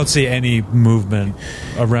 I don't see any movement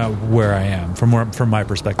around where I am from my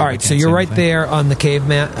perspective. All I right, can't so you're see right anything. there on the cave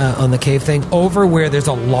on the cave thing, over where there's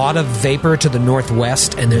a lot of vapor to the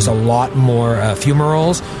northwest, and there's a lot more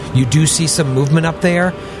fumaroles. You do see some movement up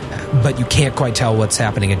there, but you can't quite tell what's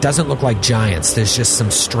happening. It doesn't look like giants. There's just some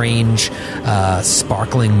strange,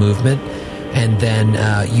 sparkling movement. And then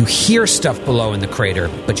you hear stuff below in the crater,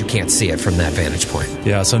 but you can't see it from that vantage point.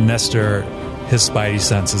 Yeah, so Nestor, his spidey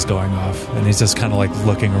sense is going off, and he's just kind of like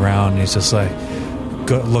looking around. And he's just like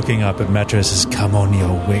looking up at Metra and says, "Come on, you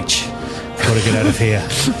old witch. Gotta get out of here."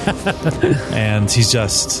 And he's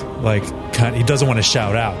just like, he doesn't want to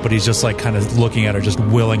shout out, but he's just like kind of looking at her, just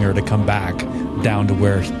willing her to come back down to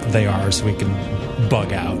where they are so we can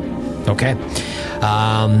bug out. Okay.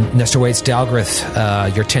 Nestor waits.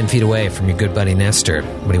 Dalgrith, you're 10 feet away from your good buddy Nestor.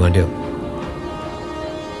 What do you want to do?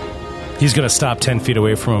 He's going to stop 10 feet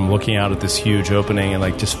away from him, looking out at this huge opening and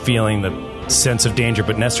like just feeling the sense of danger.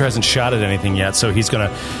 But Nestor hasn't shot at anything yet, so he's going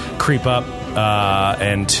to creep up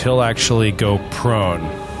and he'll actually go prone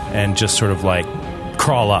and just sort of like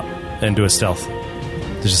crawl up and do a stealth.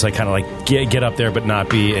 Just like kind of like get up there but not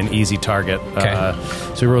be an easy target. Okay.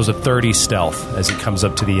 So he rolls a 30 stealth as he comes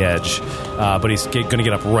up to the edge. But he's going to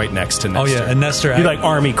get up right next to Nestor. Oh, yeah, and Nestor... He like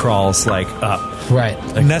army crawls like up. Right.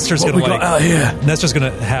 Like, Nestor's going to like... Nestor's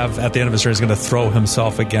going to have, at the end of his turn, he's going to throw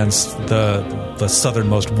himself against the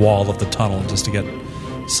southernmost wall of the tunnel just to get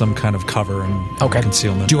some kind of cover and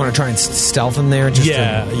concealment. Do you want to try and stealth him there? Just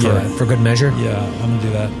for good measure? Yeah, I'm going to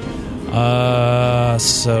do that.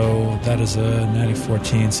 So that is a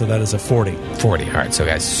 90-14, so that is a 40. 40. All right, so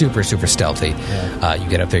guys, super, super stealthy. Yeah. You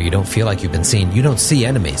get up there, you don't feel like you've been seen. You don't see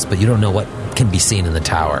enemies, but you don't know what can be seen in the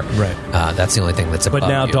tower. Right. That's the only thing that's above But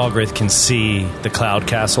now you. Dalgrith can see the cloud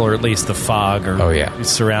castle, or at least the fog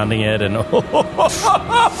surrounding it. And You want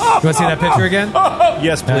to see that picture again?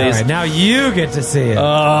 Yes, please. All right, now you get to see it.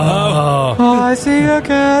 I see a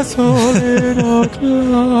castle in a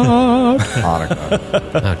cloud.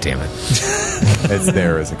 Hanukkah. Oh, damn it. It's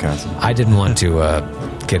there as a castle. I didn't want to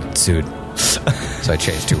get sued, so I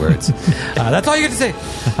changed 2 words. That's all you get to say.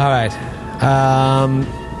 All right.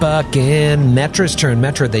 Buckin, Metra's turn.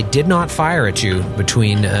 Metra, they did not fire at you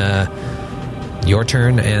between your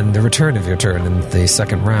turn and the return of your turn in the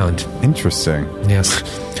second round. Interesting. Yes.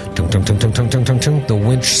 Tung, tung, tung, tung, tung, tung, tung, tung. The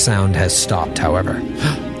winch sound has stopped, however.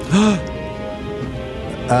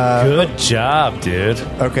 Good job, dude.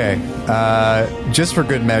 Okay. Just for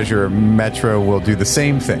good measure, Metra will do the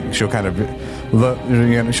same thing. She'll kind of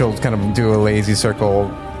do a lazy circle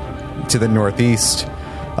to the northeast,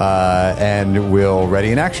 and will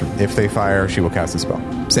ready in action. If they fire, she will cast a spell.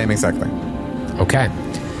 Same exact thing. Okay.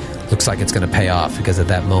 Looks like it's going to pay off because at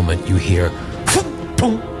that moment you hear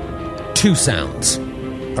 2 sounds.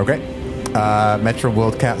 Okay. Metra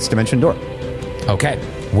will cast Dimension Door. Okay.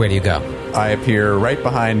 Where do you go? I appear right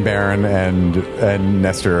behind Baron and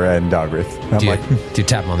Nestor and Dalgrith. Do you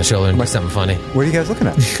tap him on the shoulder and do something funny? What are you guys looking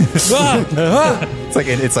at? It's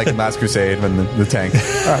like in Last Crusade when the tank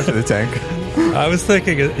after the tank. I was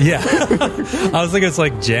thinking, I was thinking it's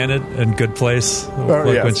like Janet in Good Place,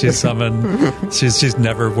 when she's summoned. She's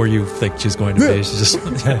never where you think she's going to be. She's just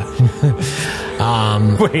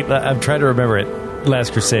Wait, I'm trying to remember it.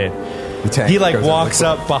 Last Crusade. The tank He like goes walks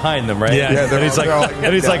up behind them, right? Yeah. And he's like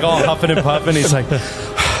all huffing and puffing. He's like,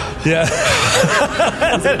 yeah.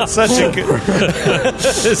 it's such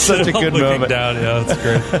a good moment. Down, yeah, that's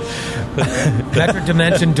great. Metric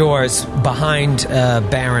Dimension Doors behind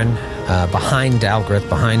Baron, behind Dalgrith,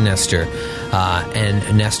 behind Nestor,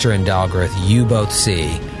 and Nestor and Dalgrith, you both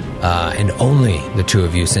see, and only the 2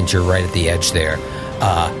 of you, since you're right at the edge there,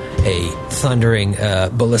 a thundering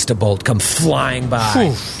ballista bolt come flying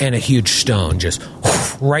by, and a huge stone just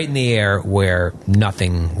right in the air where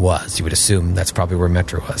nothing was. You would assume that's probably where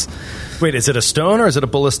Metra was. wait, is it a stone or is it a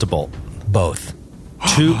ballista bolt? Both.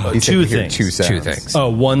 Two things. 2 sounds. 2 things. Oh,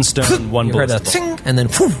 one stone, one You heard ballista a bolt. ting, and then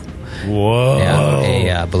Whoa.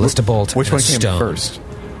 yeah, a ballista bolt. Which and one a came stone. first?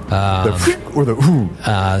 The or the ooh?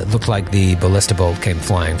 Looked like the ballista bolt came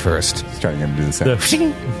flying first. He's trying to get him to do the same.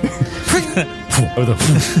 Or the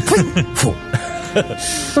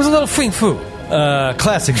It was a little fwing foo.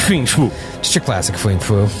 classic fing fu. Just your classic fwing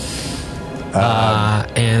foo.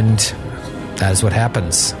 And that is what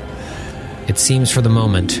happens. It seems for the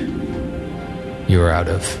moment you are out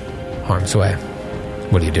of harm's way.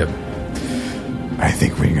 What do you do? I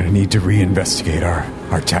think we're going to need to reinvestigate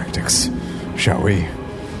our tactics. Shall we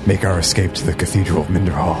make our escape to the Cathedral of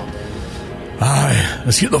Minderhall? Aye,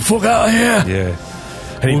 let's get the fuck out of here. Yeah.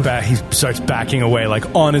 And he starts backing away,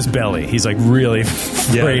 like on his belly. He's like really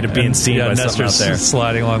afraid of being seen by something out Nestor's there.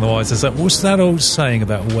 sliding along the wall. He says, "What's that old saying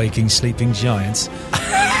about waking sleeping giants?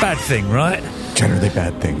 Bad thing, right?" Generally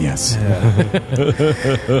bad thing, yes.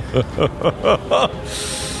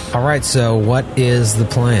 All right, so what is the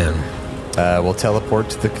plan? We'll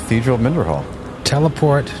teleport to the Cathedral of Minderhall.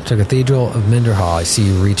 teleport to Cathedral of Minderhall. I see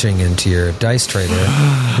you reaching into your dice tray there.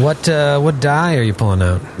 What die are you pulling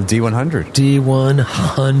out? D100.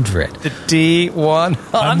 D100. The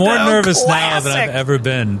D100. I'm more nervous now Classic. than I've ever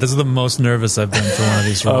been. This is the most nervous I've been for one of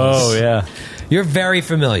these rolls. Oh, yeah. You're very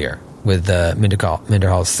familiar with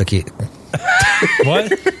Minderhall's What?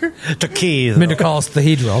 The key. Minderhall's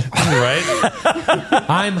Cathedral. Right?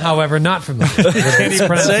 I'm, however, not familiar with its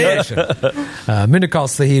pronunciation.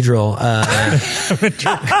 Minderhall's Cathedral.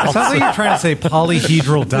 Sounds like you're trying to say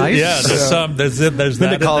polyhedral dice. Yeah, there's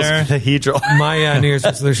that in there. Cathedral. My New Year's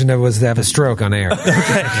resolution was to have a stroke on air.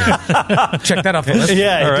 Okay. Check that off the list.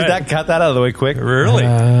 Yeah, All right. did that cut that out of the way quick? Really?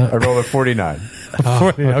 I rolled a 49.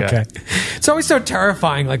 Okay. It's always so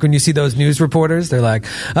terrifying. Like when you see those news reporters, they're like,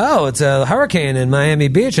 "Oh, it's a hurricane in Miami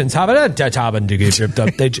Beach," and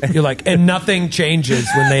you're like, and nothing changes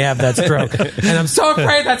when they have that stroke. And I'm so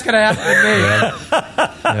afraid that's going to happen to me.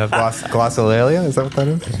 Glossolalia? Is that what that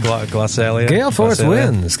is? Glossalia. Gale force Glossalia.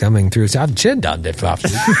 winds coming through South Chin.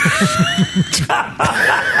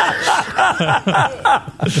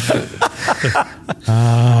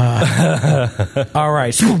 All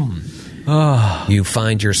right. You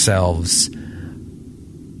find yourselves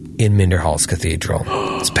in Minderhall's Cathedral.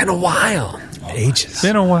 It's been a while. Ages.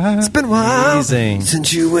 Been a while. It's been a while Amazing.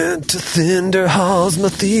 since you went to Cinderhall's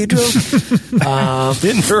Cathedral.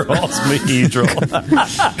 Cinderhall's Cathedral.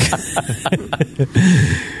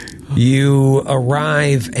 You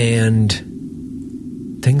arrive and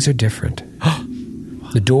things are different.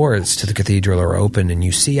 The doors to the cathedral are open and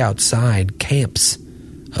you see outside camps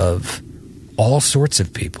of all sorts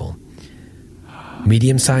of people.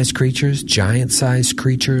 Medium-sized creatures, giant-sized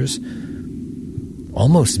creatures,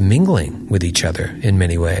 almost mingling with each other in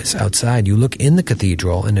many ways. Outside, you look in the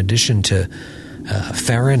cathedral, in addition to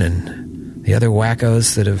Farron and the other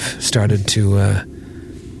wackos that have started to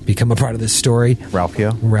become a part of this story.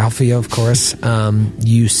 Ralphio, of course.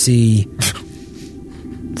 You see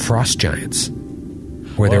frost giants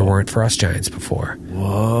where there weren't frost giants before.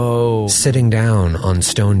 Whoa. Sitting down on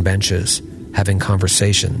stone benches, having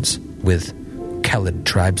conversations with Kelid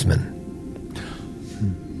tribesmen.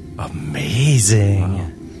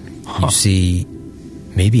 Amazing. Wow. You see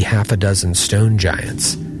maybe half a dozen stone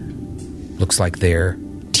giants. Looks like they're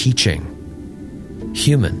teaching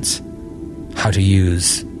humans how to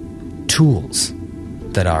use tools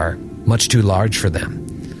that are much too large for them.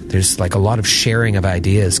 There's like a lot of sharing of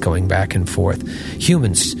ideas going back and forth.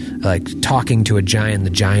 Humans like talking to a giant. The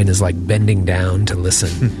giant is like bending down to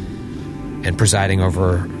listen. And presiding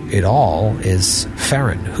over it all is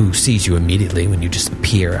Farron, who sees you immediately when you just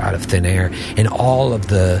appear out of thin air. And all of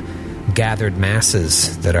the gathered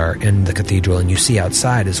masses that are in the cathedral, and you see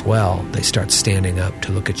outside as well, they start standing up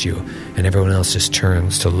to look at you, and everyone else just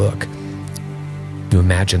turns to look. You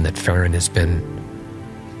imagine that Farron has been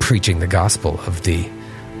preaching the gospel of the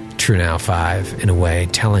True Now 5 in a way,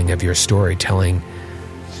 telling of your story, telling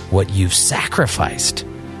what you've sacrificed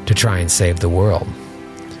to try and save the world.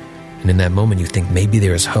 And in that moment, you think maybe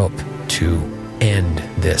there is hope to end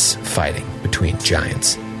this fighting between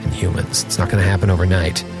giants and humans. It's not going to happen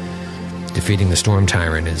overnight. Defeating the Storm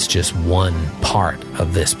Tyrant is just one part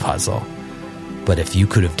of this puzzle. But if you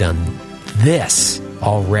could have done this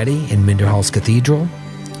already in Minderhall's Cathedral,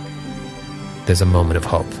 there's a moment of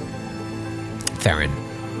hope. Farron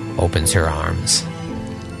opens her arms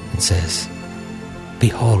and says,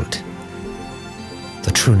 "Behold,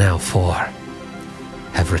 the True Now 4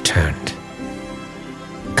 have returned.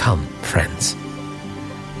 Come, friends.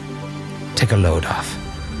 Take a load off.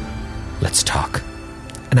 Let's talk."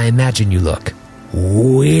 And I imagine you look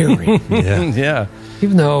weary. Yeah.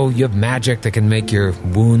 Even though you have magic that can make your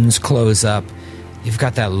wounds close up, you've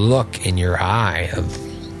got that look in your eye of,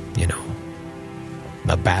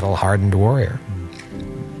 a battle-hardened warrior.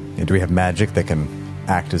 And do we have magic that can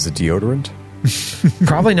act as a deodorant?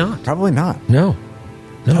 Probably not. Probably not. No,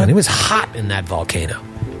 and it was hot in that volcano.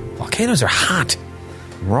 Volcanoes are hot.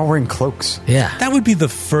 We're all wearing cloaks. Yeah. That would be the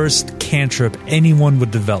first cantrip anyone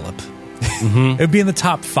would develop. It would be in the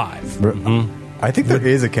top 5. I think there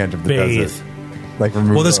is a cantrip that does it. Like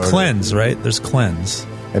remove. Well, there's odor. cleanse, right? There's cleanse.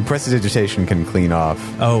 And prestidigitation can clean off.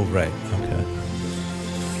 Oh, right. Okay.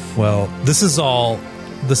 Well, this is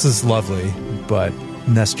lovely, but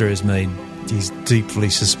Nestor he's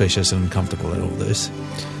deeply suspicious and uncomfortable at all this.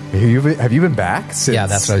 Have you been back since? Yeah,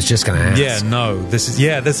 that's what I was just going to ask. Yeah, no. This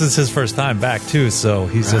is his first time back too, so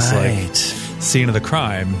he's just like scene of the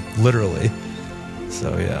crime, literally.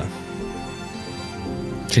 So yeah.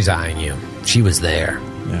 She's eyeing you. She was there.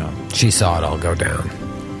 Yeah. She saw it all go down.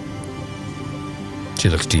 She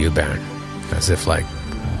looks to you, Baron, as if like,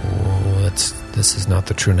 this is not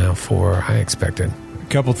the True Now 4 I expected. A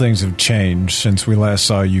couple things have changed since we last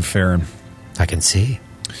saw you, Farron. I can see.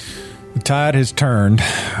 The tide has turned.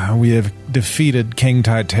 We have defeated King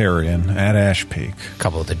Titarian at Ash Peak. A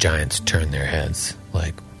couple of the giants turn their heads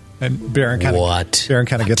like, and Baron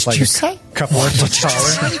kind of gets like a couple inches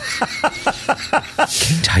taller.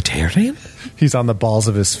 King Titarian? He's on the balls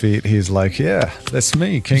of his feet. He's like, yeah, that's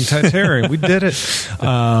me, King Titarian. We did it.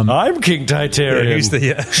 I'm King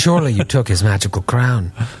Titarian. Surely you took his magical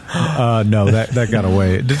crown. No, that got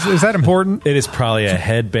away. Is that important? It is probably a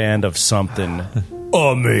headband of something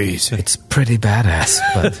amazing. It's pretty badass,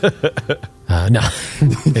 but no,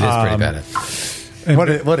 it is pretty badass.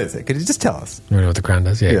 What is it? Could you just tell us? You know what the crown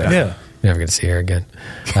does? Yeah. Yeah. You're never going to see her again.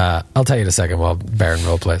 I'll tell you in a second while Baron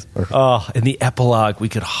role plays. Oh, in the epilogue, we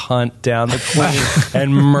could hunt down the queen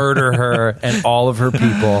and murder her and all of her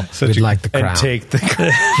people. We'd like the crown. And take the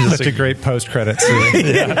crown. Such a great post-credit scene.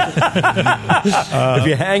 If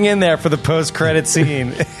you hang in there for the post-credit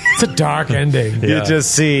scene, It's a dark ending. you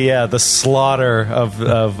just see the slaughter of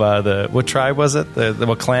the, what tribe was it? The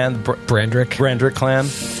what clan? Brandrick clan.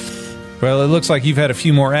 Well, it looks like you've had a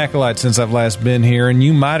few more acolytes since I've last been here, and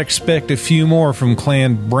you might expect a few more from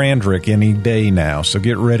Clan Brandrick any day now, so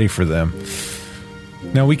get ready for them.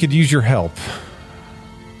 Now, we could use your help.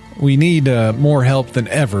 We need more help than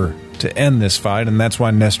ever to end this fight, and that's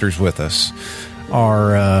why Nestor's with us.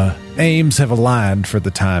 Our aims have aligned for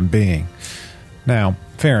the time being. Now,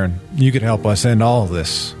 Farron, you could help us end all of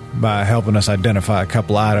this by helping us identify a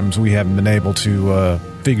couple items we haven't been able to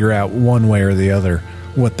figure out one way or the other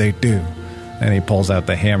what they do. And he pulls out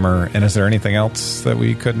the hammer. And is there anything else that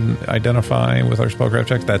we couldn't identify with our spellcraft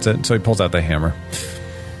checks? That's it. So he pulls out the hammer.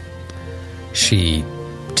 She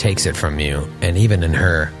takes it from you, and even in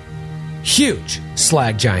her huge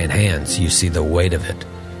slag giant hands, you see the weight of it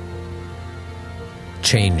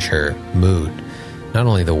change her mood. Not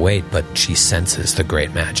only the weight, but she senses the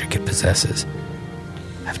great magic it possesses.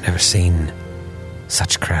 I've never seen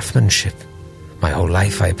such craftsmanship. My whole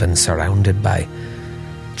life I've been surrounded by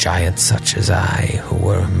giants such as I, who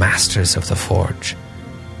were masters of the forge.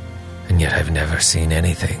 And yet I've never seen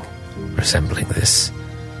anything resembling this.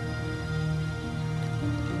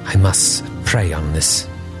 I must pray on this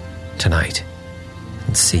tonight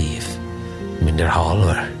and see if Minder Hall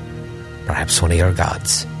or perhaps one of your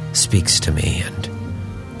gods speaks to me and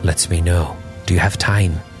lets me know. Do you have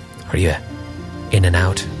time? Are you in and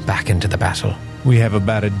out, back into the battle? We have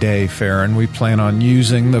about a day, Farron. We plan on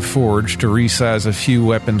using the forge to resize a few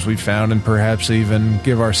weapons we found and perhaps even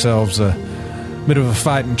give ourselves a bit of a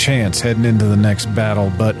fighting chance heading into the next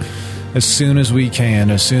battle. But as soon as we can,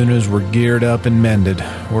 as soon as we're geared up and mended,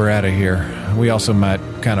 we're out of here. We also might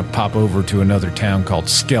kind of pop over to another town called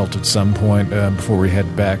Skelt at some point before we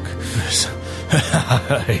head back.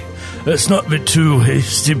 Let's not be too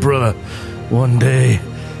hasty, brother. One day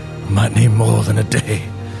might need more than a day.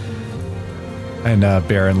 And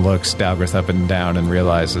Baron looks Dalgrith up and down and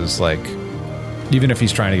realizes, like, even if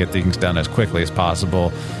he's trying to get things done as quickly as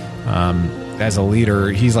possible, as a leader,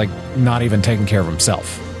 he's, like, not even taking care of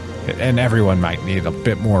himself. And everyone might need a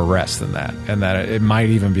bit more rest than that. And that it might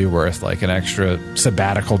even be worth, like, an extra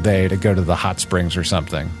sabbatical day to go to the hot springs or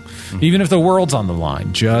something. Mm-hmm. Even if the world's on the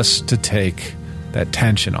line, just to take that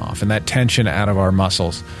tension off. And that tension out of our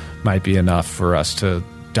muscles might be enough for us to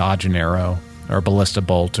dodge an arrow or a ballista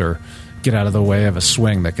bolt or get out of the way of a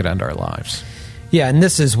swing that could end our lives. Yeah, and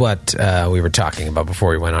this is what we were talking about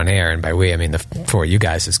before we went on air. And by we, I mean the four of you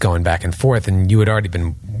guys is going back and forth. And you had already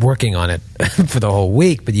been working on it for the whole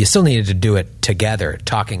week, but you still needed to do it together,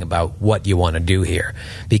 talking about what you want to do here.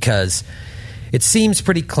 Because it seems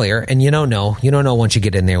pretty clear, and you don't know once you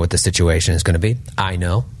get in there what the situation is going to be. I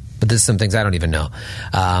know. But there's some things I don't even know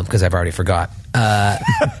because I've already forgot.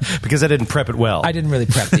 Because I didn't prep it well. I didn't really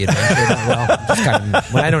prep the adventure that well. Just kind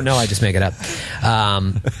of, when I don't know, I just make it up.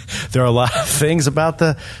 There are a lot of things about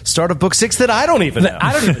the start of Book 6 that I don't even know.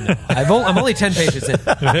 I don't even know. I'm only 10 pages in.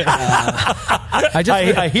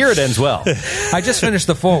 I hear it ends well. I just finished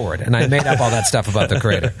the foreword, and I made up all that stuff about the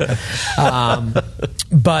creator.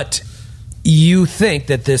 But you think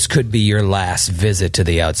that this could be your last visit to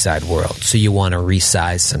the outside world, so you want to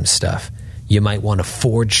resize some stuff. You might want to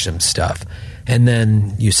forge some stuff. And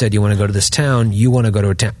then you said you want to go to this town. You want to go to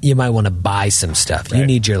a town. You might want to buy some stuff. Right. You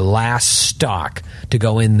need your last stock to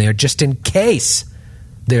go in there just in case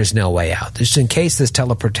there's no way out. Just in case this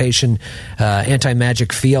teleportation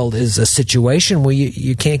anti-magic field is a situation where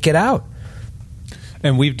you can't get out.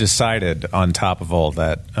 And we've decided, on top of all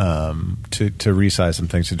that, to resize some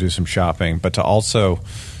things, to do some shopping, but to also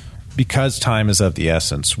because time is of the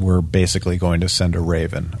essence, we're basically going to send a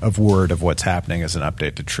raven of word of what's happening as an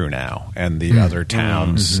update to True Now and the other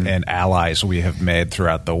towns and allies we have made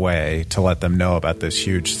throughout the way to let them know about this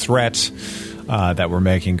huge threat, that we're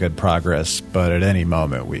making good progress, but at any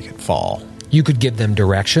moment we could fall. You could give them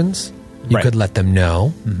directions. You Right. could let them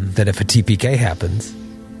know that if a TPK happens,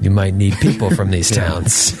 you might need people from these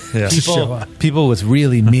towns. Yeah. People with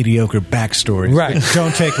really mediocre backstories Right. that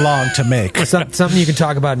don't take long to make. Something you can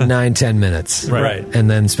talk about in 9-10 minutes. Right. And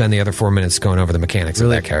then spend the other 4 minutes going over the mechanics of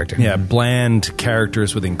that character. Yeah, bland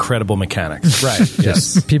characters with incredible mechanics. Right.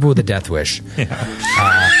 Yes. People with a death wish.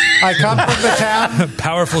 I come from the town.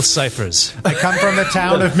 Powerful ciphers. I come from the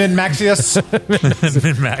town of Min-Maxius.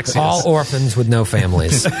 Maxius. All orphans with no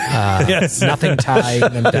families. Nothing tying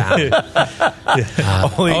them down.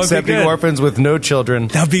 Only Oh, it'd be accepting good. orphans with no children.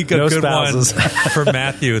 That'd be a good, no good spouses. one for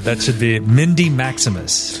Matthew. That should be Mindy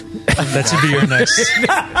Maximus. That should be your next.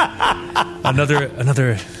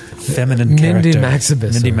 Another feminine character. Mindy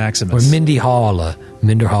Maximus. Mindy Maximus. Or Mindy Hall.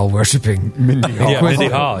 Minder Hall worshipping. Mindy Hall. Yeah, Mindy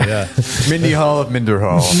Hall. Yeah. Mindy Hall of Minder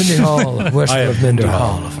Hall. Mindy Hall. Worship of Minder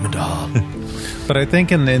Hall. But I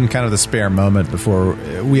think in kind of the spare moment before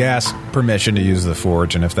we ask permission to use the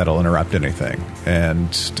forge and if that'll interrupt anything. And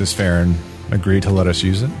does Farron agree to let us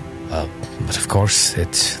use it? But of course,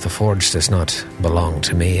 the forge does not belong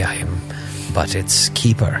to me. I am but its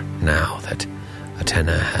keeper now that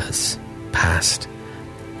Athena has passed.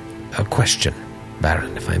 A question,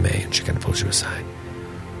 Baron, if I may, and she kind of pulls you aside.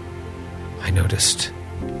 I noticed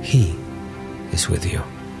he is with you.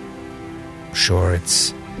 Sure,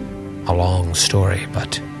 it's a long story,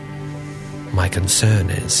 but my concern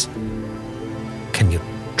is, can you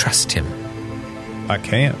trust him? I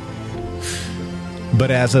can't. But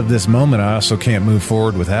as of this moment, I also can't move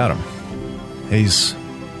forward without him. He's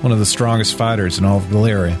one of the strongest fighters in all of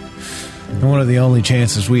Caldera, and one of the only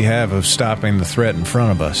chances we have of stopping the threat in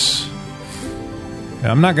front of us.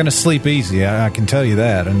 I'm not going to sleep easy, I can tell you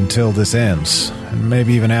that, until this ends. And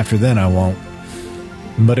maybe even after then I won't.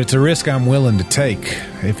 But it's a risk I'm willing to take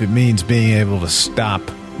if it means being able to stop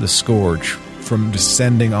the scourge from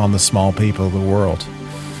descending on the small people of the world.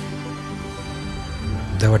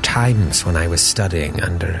 There were times when I was studying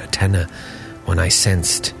under Athena when I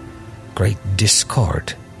sensed great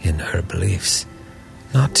discord in her beliefs.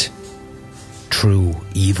 Not true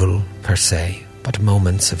evil per se, but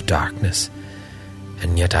moments of darkness.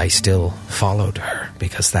 And yet I still followed her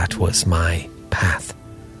because that was my path.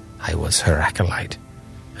 I was her acolyte,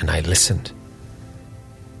 and I listened.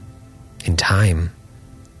 In time,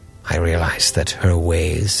 I realized that her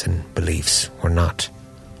ways and beliefs were not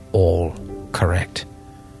all correct.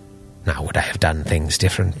 Now, would I have done things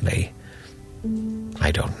differently? I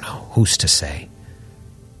don't know. Who's to say?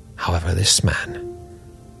 However, this man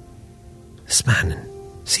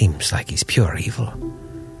seems like he's pure evil.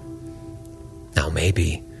 Now,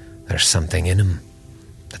 maybe there's something in him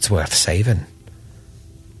that's worth saving.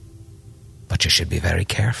 But you should be very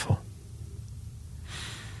careful.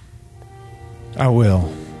 I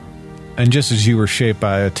will. And just as you were shaped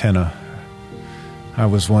by Athena, I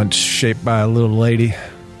was once shaped by a little lady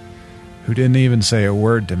who didn't even say a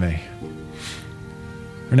word to me.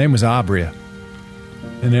 Her name was Abria.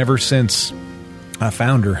 And ever since I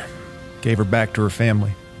found her, gave her back to her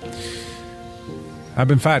family, I've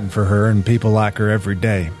been fighting for her and people like her every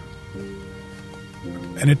day.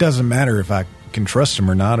 And it doesn't matter if I can trust him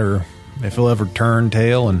or not, or if he'll ever turn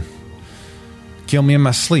tail and kill me in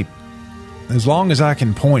my sleep. As long as I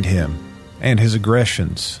can point him and his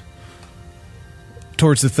aggressions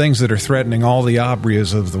towards the things that are threatening all the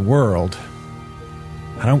Abrias of the world,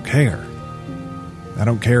 I don't care. I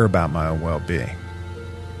don't care about my own well-being.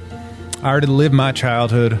 I already lived my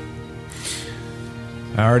childhood.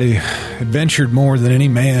 I already adventured more than any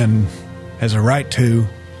man has a right to.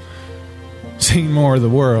 Seen more of the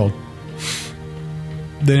world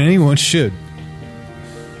than anyone should.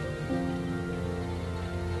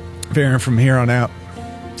 Farron, from here on out,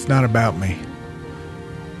 it's not about me.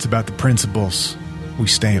 It's about the principles we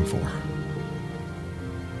stand for.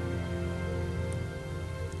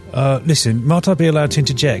 Listen, might I be allowed to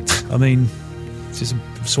interject? I mean, this is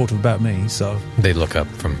sort of about me, so... They look up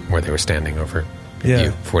from where they were standing over Yeah.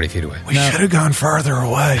 you, 40 feet away. We should have gone farther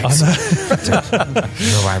away. You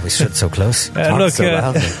know why we stood so close? Look,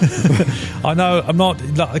 I know I'm not.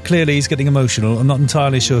 Like, clearly, he's getting emotional. I'm not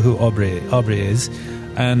entirely sure who Aubrey is,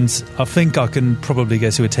 and I think I can probably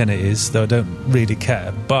guess who Athena is, though I don't really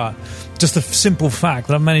care. But just the simple fact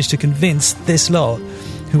that I managed to convince this lot,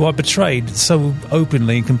 who I betrayed so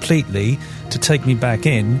openly and completely, to take me back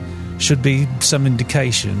in, should be some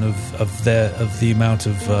indication of the amount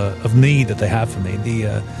of need that they have for me,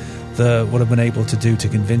 what I've been able to do to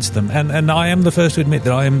convince them. And I am the first to admit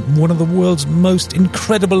that I am one of the world's most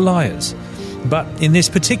incredible liars. But in this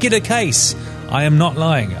particular case, I am not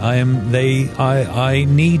lying. I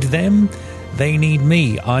need them. They need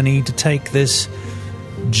me. I need to take this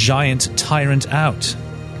giant tyrant out,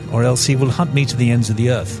 or else he will hunt me to the ends of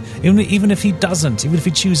the earth. Even if he doesn't, even if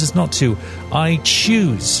he chooses not to, I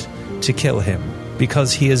choose to kill him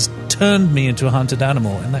because he has turned me into a hunted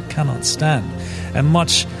animal, and that cannot stand. And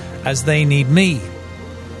much as they need me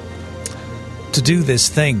to do this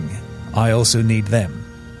thing, I also need them.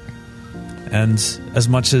 And as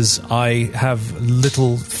much as I have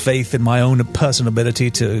little faith in my own personal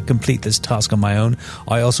ability to complete this task on my own,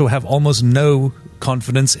 I also have almost no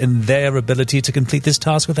confidence in their ability to complete this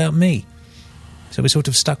task without me. So we're sort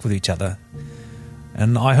of stuck with each other.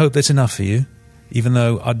 And I hope that's enough for you, even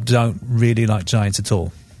though I don't really like giants at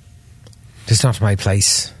all. It's not my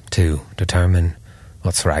place to determine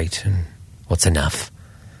what's right and what's enough.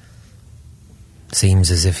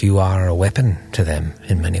 Seems as if you are a weapon to them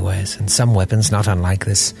in many ways, and some weapons not unlike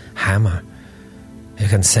this hammer. You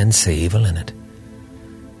can sense the evil in it.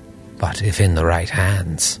 But if in the right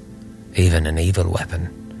hands, even an evil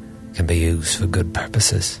weapon can be used for good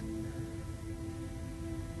purposes.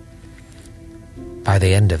 By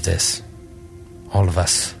the end of this, all of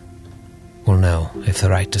us will know if the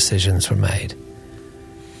right decisions were made.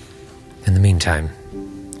 In the meantime,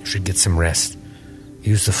 you should get some rest.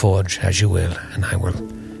 Use the forge as you will, and I will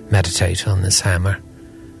meditate on this hammer.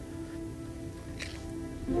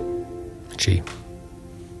 She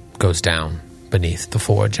goes down beneath the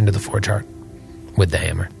forge into the forge heart with the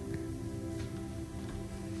hammer.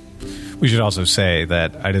 We should also say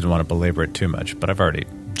that I didn't want to belabor it too much, but I've already...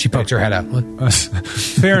 She poked her head out.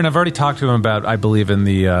 Fair, and I've already talked to him about, I believe in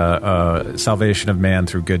the salvation of man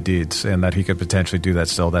through good deeds, and that he could potentially do that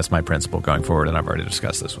still. That's my principle going forward, and I've already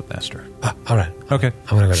discussed this with Nestor. All right. Okay.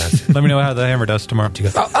 I'm going to go down. Let me know how the hammer does tomorrow. She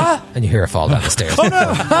goes, and you hear her fall down the stairs. Oh, no!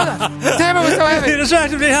 The hammer was so heavy. He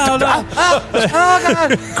distracted me. Oh, no. God.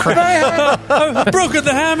 I've broken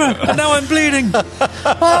the hammer, and now I'm bleeding.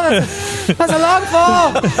 That's a long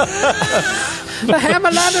fall. The hammer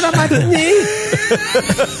landed on my knee.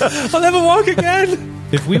 I'll never walk again.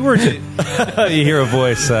 If we were to... you hear a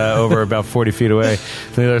voice over about 40 feet away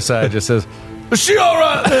from the other side just says, "Is she all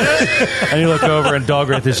right?" And you look over and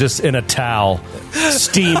Dalgrith is just in a towel,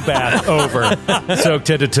 steam bath over, soaked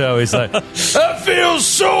head to toe. He's like, That feels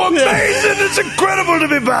so amazing. It's incredible to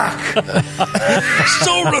be back.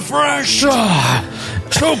 So refreshed.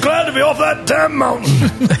 So glad to be off that damn mountain.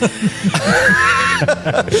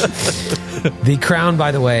 The crown,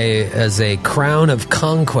 by the way, is a crown of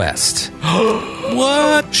conquest.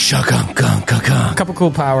 What? A couple cool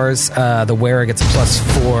powers. The wearer gets a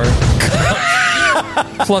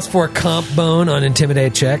 +4 comp bone on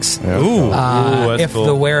intimidate checks. ooh, that's If cool.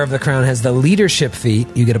 the wearer of the crown has the leadership feat,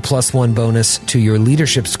 you get a +1 bonus to your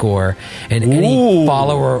leadership score, and any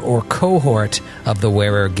follower or cohort of the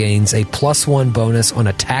wearer gains a +1 bonus on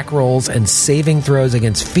attack rolls and saving throws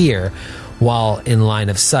against fear while in line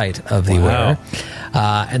of sight of the wearer.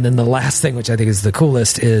 And then the last thing, which I think is the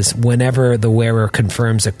coolest, is whenever the wearer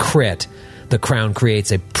confirms a crit, the crown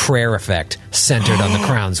creates a prayer effect centered on the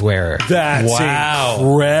crown's wearer. That's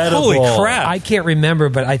incredible. Holy crap. I can't remember,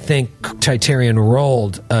 but I think Titarian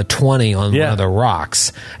rolled a 20 on one of the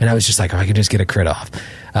rocks, and I was just like, I could just get a crit off.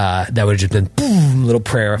 That would have just been boom, little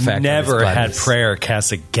prayer effect. Never had prayer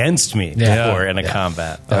cast against me before in a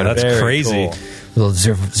combat. That's Very crazy. cool. Little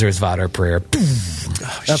Zerzvater prayer.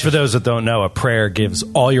 Now, for those that don't know, a prayer gives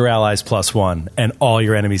all your allies +1 and all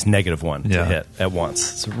your enemies -1 to hit at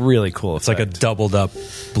once. It's really cool. It's like a doubled up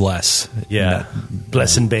bless. Yeah.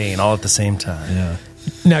 Bless and bane all at the same time. Yeah.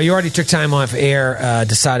 Now, you already took time off air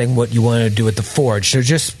deciding what you wanted to do at the Forge, so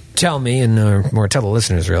just tell me, and or tell the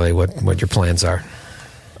listeners really, what your plans are.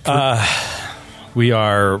 We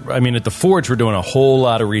are, at the Forge, we're doing a whole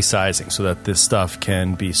lot of resizing so that this stuff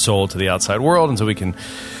can be sold to the outside world and so we can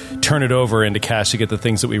turn it over into cash to get the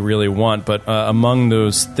things that we really want. But among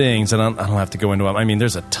those things, and I don't have to go into them,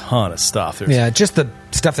 there's a ton of stuff. There's just the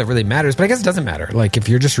stuff that really matters, but I guess it doesn't matter. Like, if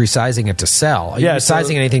you're just resizing it to sell, are you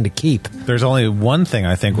resizing anything to keep? There's only one thing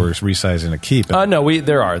I think we're resizing to keep. No,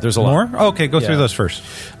 there's a lot. More? Okay, go through those first.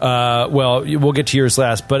 Well, we'll get to yours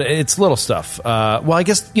last, but it's little stuff. Well, I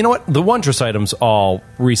guess, you know what? The Wondrous items all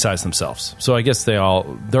resize themselves. So I guess they're all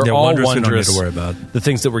Wondrous Wondrous. we don't need to worry about. The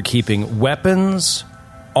things that we're keeping, weapons,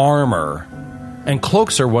 armor, and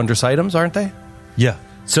cloaks are Wondrous items, aren't they? Yeah.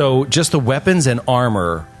 So just the weapons and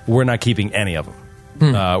armor, we're not keeping any of them.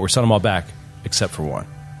 We're selling them all back, except for one.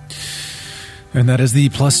 And that is the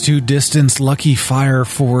 +2 distance Lucky Fire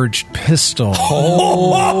Forged pistol. Gonna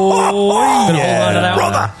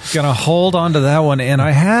hold on to that one. And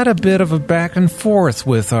I had a bit of a back and forth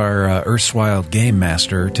with our erstwhile game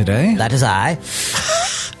master today. That is I.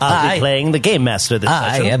 I'll be playing the Game Master this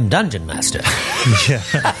I session. am Dungeon Master.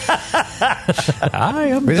 I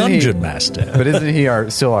am Dungeon Master. But isn't he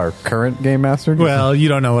still our current game master? Well, you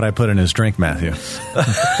don't know what I put in his drink, Matthew.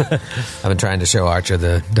 I've been trying to show Archer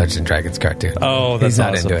the Dungeons and Dragons cartoon. Oh, that's He's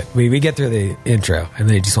not awesome. into it. We get through the intro, and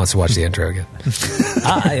then he just wants to watch the intro again.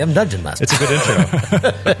 I am Dungeon Master. It's a good intro.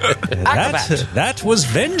 that was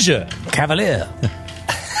Venger. Cavalier.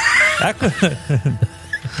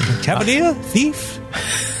 Cavalier? Thief?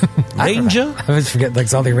 Ranger? I always forget,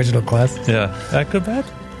 like, all the original class. Yeah. Acrobat?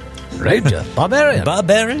 Ranger. Barbarian.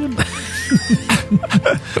 Barbarian?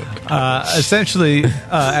 Essentially,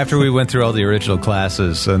 after we went through all the original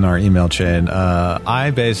classes in our email chain, I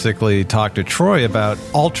basically talked to Troy about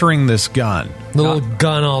altering this gun. Little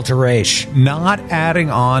gun alteration. Not adding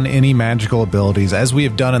on any magical abilities, as we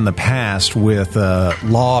have done in the past with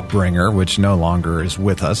Lawbringer, which no longer is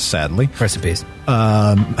with us, sadly. Rest in peace.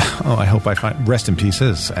 I hope I find... Rest in peace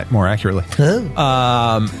is more accurately.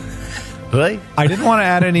 Right? I didn't want to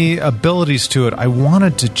add any abilities to it. I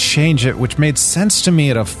wanted to change it, which made sense to me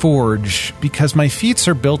at a forge, because my feats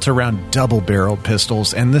are built around double-barreled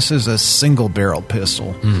pistols, and this is a single-barreled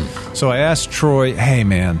pistol. So I asked Troy, hey,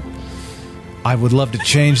 man, I would love to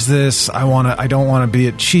change this. I don't want to be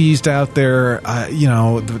cheesed out there.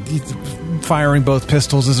 Firing both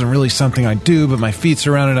pistols isn't really something I do, but my feats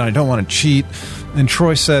around it, and I don't want to cheat. And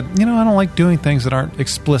Troy said, I don't like doing things that aren't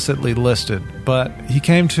explicitly listed. But he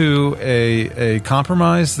came to a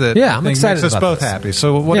compromise that I'm excited makes us about both this. happy.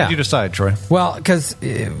 So what did you decide, Troy? Well, because,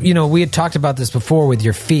 we had talked about this before with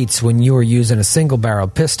your feats. When you were using a single-barrel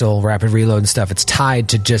pistol, rapid reload and stuff, it's tied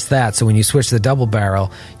to just that. So when you switch to the double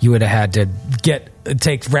barrel, you would have had to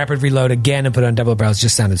take rapid reload again and put on double barrels.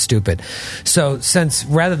 Just sounded stupid. So since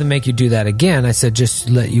rather than make you do that again, I said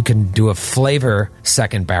you can do a flavor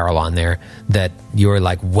second barrel on there that you're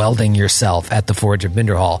like welding yourself at the Forge of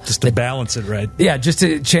Binderhall. Just to balance it, right? Yeah, just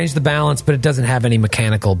to change the balance, but it doesn't have any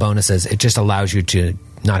mechanical bonuses. It just allows you to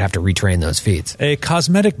not have to retrain those feats. A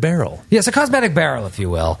cosmetic barrel. Yes, a cosmetic barrel, if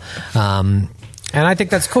you will. And I think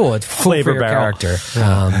that's cool. It's Flavor for your barrel.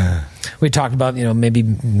 character. We talked about, maybe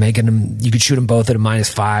making them, you could shoot them both at a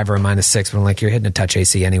 -5 or a -6, but I'm like, you're hitting a touch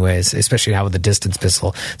AC anyways, especially now with the distance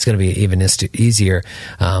pistol. It's going to be even easier.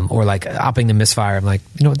 Or like upping the misfire. I'm like,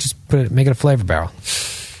 just make it a flavor barrel.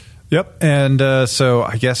 Yep. And so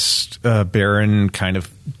I guess Baron kind of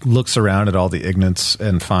looks around at all the Ignats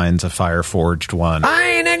and finds a fire-forged one. I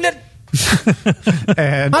ain't ignorant.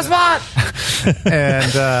 And I'm smart.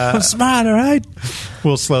 And I'm smart, all right?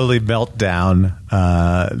 we'll slowly melt down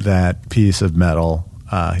that piece of metal.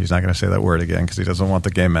 He's not going to say that word again because he doesn't want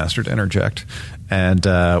the game master to interject. And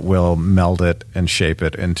we'll meld it and shape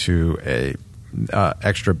it into a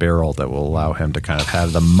extra barrel that will allow him to kind of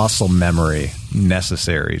have the muscle memory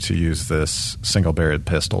necessary to use this single-barreled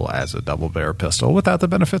pistol as a double-barrel pistol without the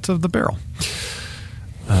benefits of the barrel.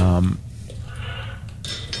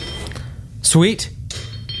 Sweet.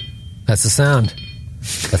 That's the sound.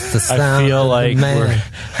 That's the sound. I feel of the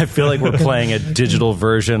like man. we're playing a digital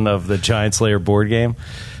version of the Giant Slayer board game.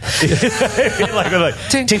 like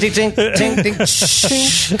ting ting ting ting ting ting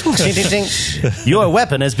ting ting ting. Your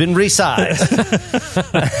weapon has been resized.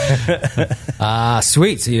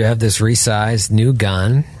 Sweet. So you have this resized new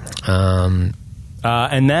gun.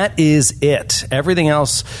 And that is it. Everything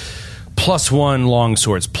else, +1 long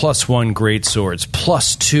swords, +1 great swords,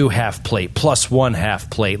 +2 half plate, +1 half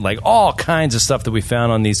plate, like all kinds of stuff that we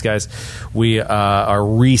found on these guys. We are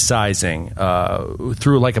resizing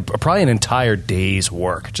through like probably an entire day's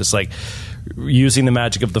work, just like using the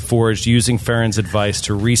magic of the forge, using Farron's advice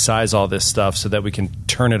to resize all this stuff so that we can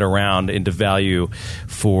turn it around into value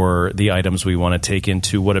for the items we want to take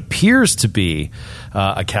into what appears to be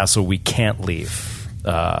a castle we can't leave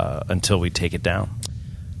until we take it down.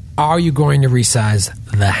 Are you going to resize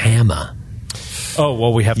the hammer? Oh,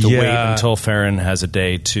 well, we have to wait until Farron has a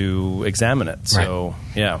day to examine it. So,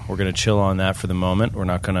 yeah, we're going to chill on that for the moment. We're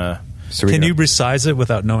not going to... Can you resize it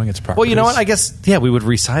without knowing its properties? Well, you know what? I guess, we would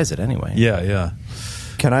resize it anyway. Yeah.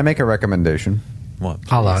 Can I make a recommendation? What?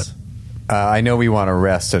 I'll allow it. I know we want to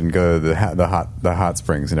rest and go to the hot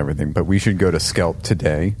springs and everything, but we should go to Skelt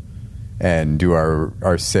today and do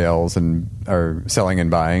our sales and our selling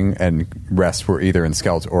and buying and rest. We're either in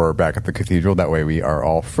Skelt or back at the cathedral. That way we are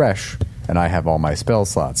all fresh, and I have all my spell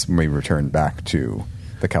slots when we return back to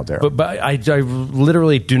the Caldera. But I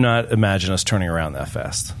literally do not imagine us turning around that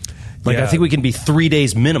fast. Like, Yeah. I think we can be 3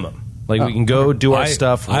 days minimum. Like we can go do our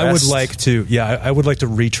stuff. I would rest. like to. Yeah, I would like to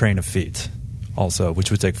retrain a feat. Also,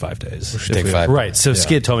 which would take 5 days. take 5. Right. So Yeah.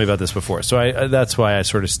 Skid told me about this before. So that's why I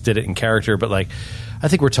sort of did it in character. But like, I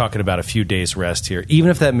think we're talking about a few days rest here.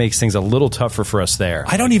 Even if that makes things a little tougher for us there.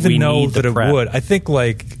 I don't Like, even we know need the that it prep. would. I think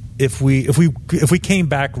like if we came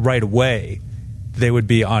back right away, they would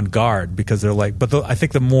be on guard because they're like. But I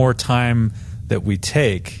think the more time that we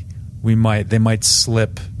take, they might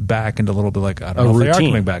slip back into a little bit like I don't know if they are routine.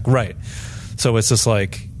 coming back. Right. So it's just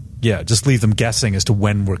like. Yeah, just leave them guessing as to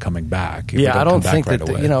when we're coming back. if we Yeah, I don't come back think right that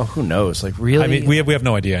away. who knows? Like really, I mean, we have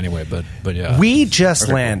no idea anyway. But yeah, we just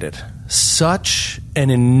landed such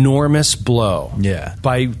an enormous blow. Yeah.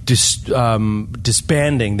 By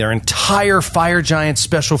disbanding their entire Fire Giant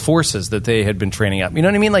special forces that they had been training up. You know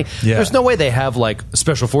what I mean? Like, Yeah. there's no way they have like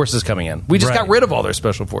special forces coming in. We just Right. got rid of all their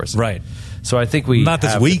special forces. Right. So I think we Not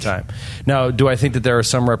this have the week. time. Now, do I think that there are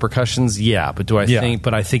some repercussions? Yeah, but I Yeah.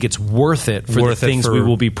 think it's worth it for Worth the it things for- we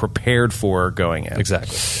will be prepared for going in.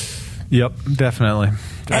 exactly. Yep, definitely.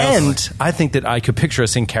 And I think that I could picture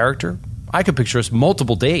us in character. I could picture us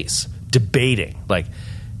multiple days debating like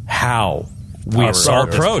how we assault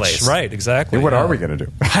this approach. place. Right. Exactly. What yeah. are we going to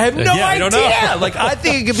do? I have no Yeah, I idea. don't know. Like I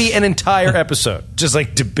think it could be an entire episode just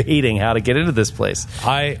like debating how to get into this place.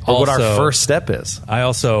 I or what our also- first step is. I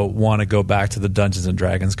also want to go back to the Dungeons and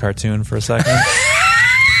Dragons cartoon for a second.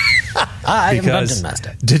 I am Because Dungeon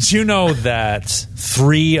Master. did you know that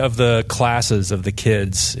 3 of the classes of the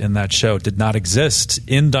kids in that show did not exist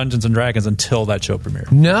in Dungeons and Dragons until that show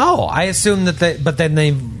premiered? No, I assumed that but then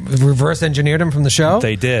they reverse engineered them from the show?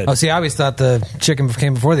 They did. Oh, see, I always thought the chicken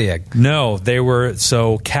came before the egg. No, they were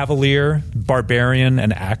Cavalier, Barbarian,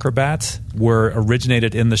 and Acrobat were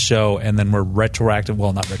originated in the show and then were retroactive.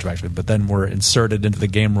 Well, not retroactive, but then were inserted into the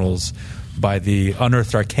game rules by the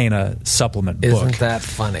Unearthed Arcana supplement book. Isn't that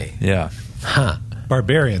funny? Yeah. Huh.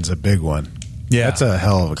 Barbarian's a big one. Yeah. That's a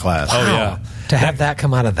hell of a class. Oh yeah. To have that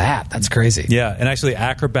come out of that's crazy. Yeah, and actually,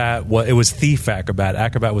 Acrobat. Well, it was Thief Acrobat.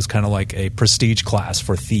 Acrobat was kind of like a prestige class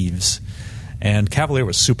for thieves, and Cavalier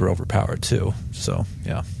was super overpowered too. So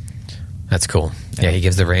yeah, That's cool. Yeah, he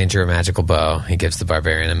gives the ranger a magical bow. He gives the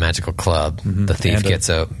barbarian a magical club. The thief And gets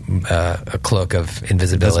a cloak of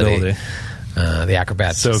invisibility. Invisibility. The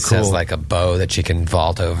acrobat So has cool. like a bow that she can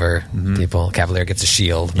vault over people. Cavalier gets a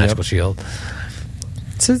shield, magical shield.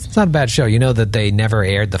 It's not a bad show. You know that they never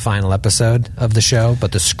aired the final episode of the show,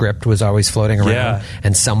 but the script was always floating around. Yeah.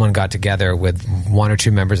 And someone got together with 1 or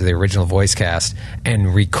 2 members of the original voice cast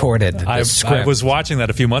and recorded the I script. was watching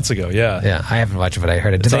that a few months ago. Yeah, Yeah, I haven't watched it, but I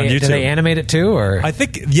heard it. It's on Did YouTube. they animate it too, or? I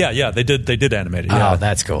think they did animate it. Yeah, Oh,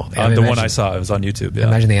 that's cool. the one I saw, it was on YouTube. Yeah,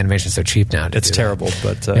 Imagine the animation's so cheap now. to it's do that. terrible,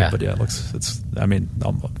 but Yeah. yeah, it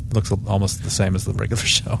looks almost the same as the regular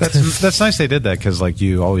show. That's nice they did that because like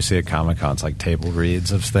you always see at Comic Cons like table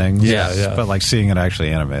reads of things. Yeah. But like seeing it actually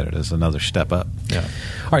animated is another step up. Yeah.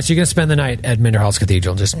 All right, so you're going to spend the night at Minderhall's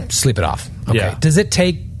Cathedral. Just sleep it off. Okay. Yeah. Does it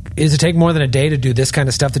take more than a day to do this kind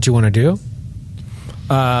of stuff that you want to do?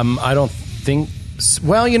 I don't think.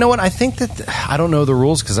 Well, you know what? I think that I don't know the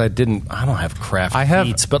rules because I don't have craft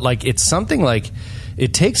feats, but like it's something like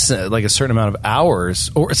it takes like a certain amount of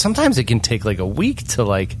hours, or sometimes it can take like a week to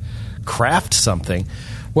like craft something.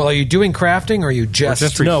 Well, are you doing crafting, or are you just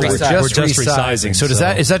No, we're just We're just resizing. So is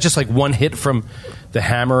that just like one hit from the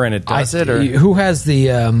hammer and it does it? Or Who has the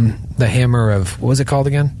hammer of what was it called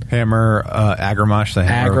again? Hammer, Agramash, the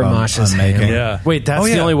hammer Agramash' on making. hammer. Yeah. wait, that's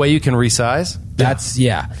the only way you can resize? That's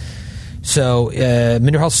yeah. So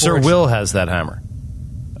Minderhall's Sir Forge. Will has that hammer.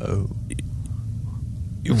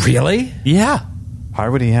 Really? Yeah, Why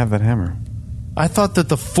would he have that hammer? I thought that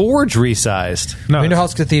the forge resized. No,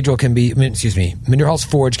 Minderhall's Cathedral Minderhall's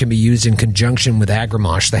Forge can be used in conjunction with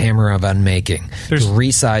Agramash, the hammer of unmaking, to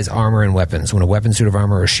resize armor and weapons. When a weapon, suit of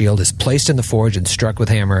armor, or shield is placed in the forge and struck with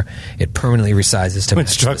hammer, it permanently resizes to When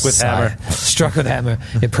match struck the with hammer. Struck with hammer,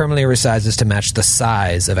 it permanently resizes to match the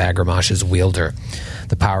size of Agramash's wielder.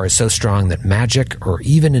 The power is so strong that magic or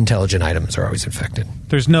even intelligent items are always infected.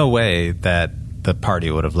 there's no way that the party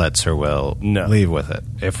would have let Sir Will No. leave with it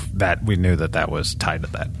if that we knew that was tied to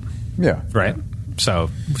that, Yeah. right? So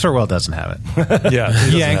Sir Will doesn't have it. Yeah, he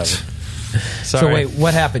doesn't Yanked. have it. So Sorry. wait,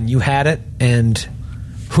 what happened? You had it, and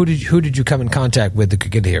who did you come in contact with that could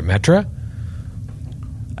get here? Metra?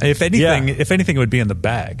 If anything, it would be in the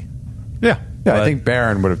bag. Yeah. Yeah, I But- think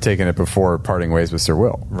Baron would have taken it before parting ways with Sir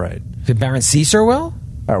Will. Right. Did Baron see Sir Will?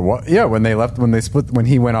 Yeah, when they split, when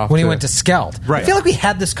he went off. When he went to Skeld. Right. I feel like we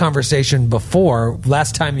had this conversation before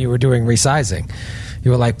last time you were doing resizing.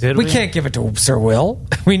 You were like, Did we we? can't give it to Sir Will.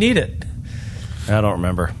 We need it. I don't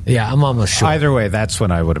remember. Yeah, I'm almost sure. Either way, that's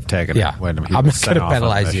when I would have taken Yeah, it. When he I'm was not sent going to off on the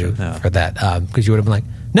penalize you mission. for that because you would have been like,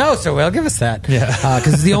 No, so well, give us that. Yeah.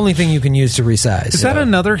 Because it's the only thing you can use to resize. Is that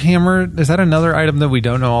another hammer? Is that another item that we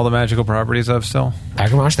don't know all the magical properties of still?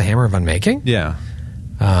 Agromash, the hammer of unmaking? Yeah.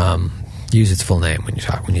 Use its full name when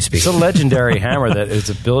you speak. It's a legendary hammer that its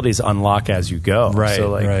abilities unlock as you go. Right,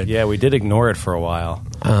 So, right. yeah, we did ignore it for a while.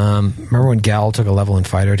 Remember when Gal took a level in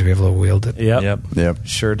Fighter to be able to wield it? Yep.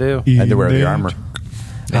 Sure do. And to wear the armor.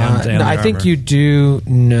 And No, I think armor. you do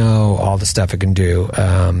know all the stuff it can do.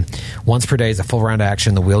 Once per day is a full round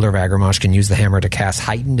action. The wielder of Agromash can use the hammer to cast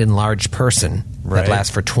Heightened Enlarged Person that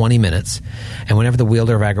lasts for 20 minutes. And whenever the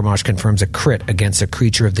wielder of Agromash confirms a crit against a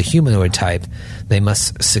creature of the humanoid type, they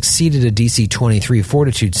must succeed at a DC 23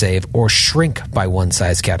 Fortitude save or shrink by one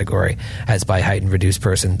size category, as by Heightened Reduced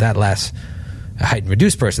Person. That lasts... A heightened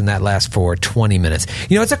reduced person that lasts for 20 minutes.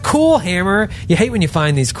 You know, it's a cool hammer. You hate when you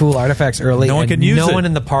find these cool artifacts early. No one and can use no it. one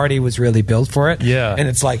in the party was really built for it. Yeah. And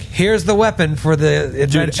it's like, here's the weapon for the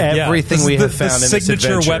adventure. everything This we is have the found in this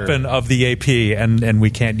signature adventure. weapon of the AP, and we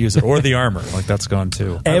can't use it, or the armor. Like that's gone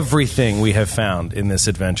too. Everything we have found in this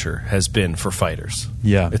adventure has been for fighters.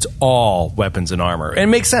 Yeah. It's all weapons and armor. And it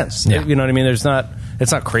makes sense. Yeah. You know what I mean? It's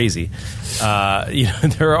not crazy.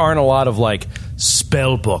 There aren't a lot of like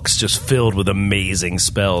spell books just filled with amazing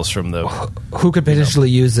spells from the... Who could potentially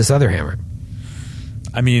use this other hammer?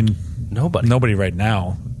 I mean, Nobody right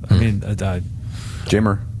now. I mean,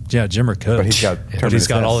 Jimmer. yeah, Jimmer could, But he's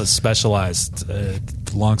got all his specialized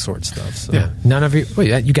longsword stuff. So. Yeah. None of you... Well,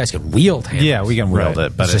 you guys can wield hammers. Yeah, we can wield Right.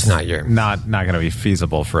 it, but It's just not your- not going to be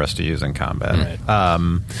feasible for us to use in combat. I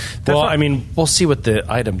mean, we'll see what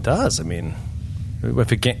the item does. I mean,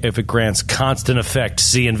 if it grants constant effect,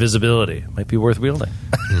 see invisibility, it might be worth wielding.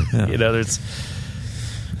 You know, there's...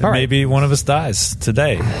 And maybe one of us dies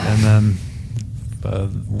today, and then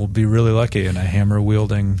we'll be really lucky, and a hammer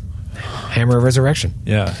wielding, Hammer of Resurrection.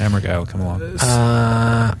 hammer guy will come along.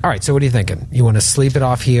 All right, so what are you thinking? You want to sleep it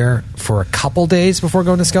off here for a couple days before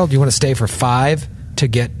going to Skeld? Do you want to stay for 5 to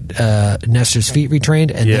get Nestor's feet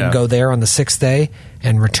retrained and then go there on the 6th day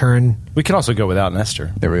and return? We can also go without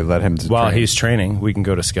Nestor. They would let him While train. he's training, we can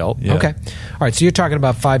go to Skelt. Yeah. Okay. All right, so you're talking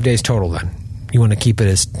about 5 days total then. You want to keep it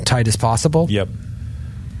as tight as possible? Yep.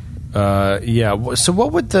 Yeah. So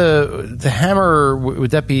what would the hammer,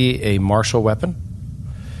 would that be a martial weapon?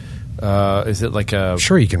 Is it like a...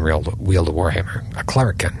 Sure, you can wield a warhammer. A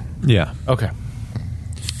cleric can. Yeah. Okay.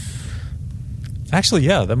 Actually,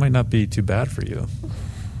 yeah, that might not be too bad for you.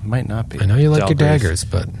 Might not be. I know you like your Dalgreath. daggers,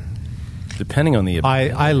 but... Depending on the...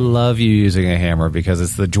 I love you using a hammer because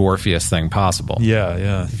it's the dwarfiest thing possible. Yeah,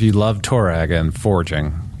 yeah. If you love Torag and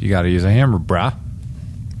forging, you got to use a hammer, brah.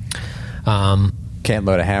 Can't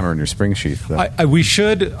load a hammer in your spring sheath, though. We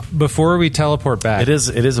should, before we teleport back. It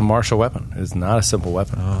is a martial weapon. It is not a simple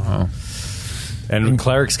weapon. And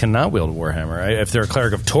clerics cannot wield a warhammer, right? If they're a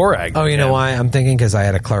cleric of Torag. Oh, you know why? I'm thinking because I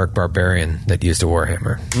had a cleric barbarian that used a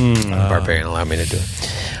warhammer. Barbarian allowed me to do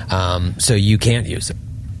it. So you can't use it.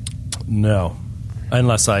 No.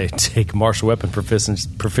 Unless I take martial weapon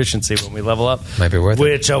proficiency when we level up. Might be worth it.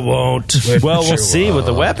 Which I won't. Well, we'll see what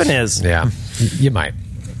the weapon is. Yeah, you might.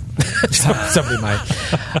 Somebody might.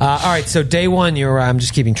 All right, so day 1, you arrive. I'm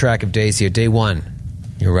just keeping track of days here. Day 1,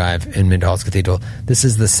 you arrive in Midhall's Cathedral. This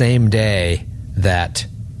is the same day that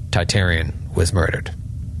Titarian was murdered.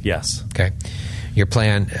 Yes. Okay. Your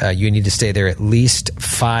plan, you need to stay there at least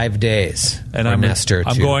 5 days. And for Nestor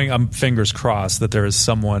I'm fingers crossed that there is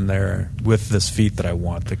someone there with this feat that I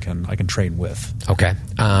want that I can train with. Okay.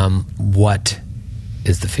 What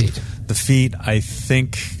is the feat? The feat, I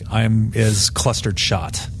think, is clustered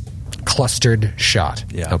shot. Clustered shot.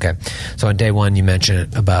 Yeah. Okay. So on day 1, you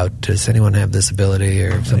mentioned about, does anyone have this ability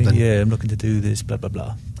or something? Yeah, I'm looking to do this, blah, blah,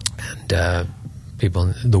 blah. And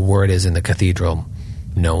people, the word is in the cathedral,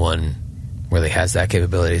 no one really has that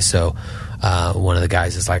capability. So one of the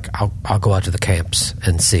guys is like, I'll go out to the camps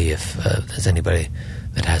and see if there's anybody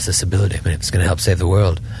that has this ability. I mean, if it's going to help save the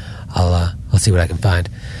world, I'll see what I can find.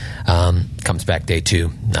 Comes back day 2,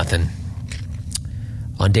 nothing.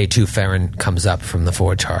 On day 2, Farron comes up from the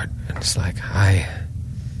forge heart and it's like, I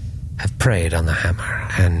have prayed on the hammer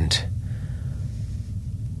and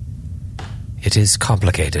it is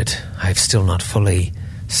complicated. I've still not fully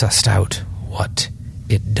sussed out what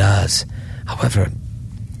it does. However,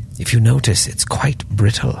 if you notice, it's quite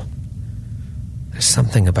brittle. There's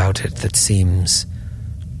something about it that seems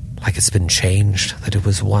like it's been changed, that it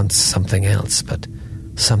was once something else, but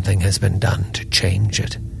something has been done to change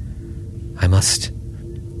it. I must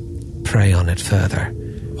pray on it further.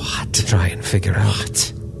 What? To try and figure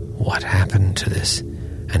out what happened to this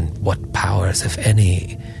and what powers, if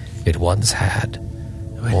any, it once had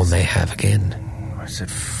or may have again. Was it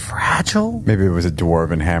fragile? Maybe it was a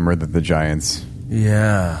dwarven hammer that the giants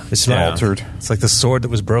Yeah. It's like altered. It's like the sword that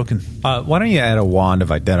was broken. Why don't you add a wand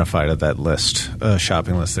of identify to that list,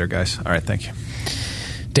 shopping list there, guys? All right, thank you.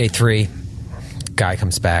 Day 3, guy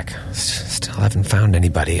comes back. Still haven't found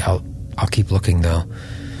anybody. I'll keep looking, though.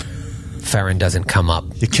 Farron doesn't come up.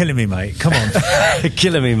 You're killing me, mate. Come on. You're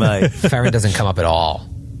killing me, mate. Farron doesn't come up at all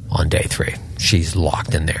on day 3. She's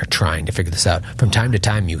locked in there trying to figure this out. From time to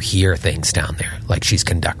time, you hear things down there, like she's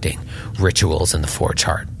conducting rituals in the Forge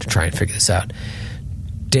Heart to try and figure this out.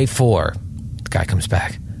 Day 4, the guy comes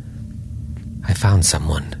back. I found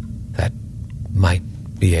someone that might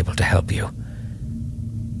be able to help you.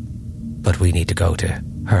 But we need to go to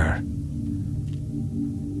her.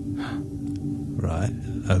 Right.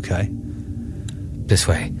 Okay. This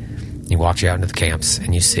way. He walks you out into the camps,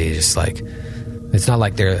 and you see just like... It's not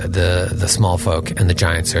like they're the small folk and the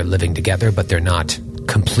giants are living together, but they're not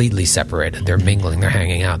completely separated. They're mingling, they're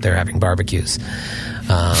hanging out, they're having barbecues.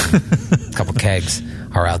 A couple kegs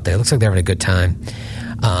are out there. Looks like they're having a good time.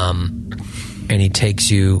 And he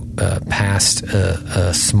takes you past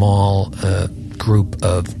a small group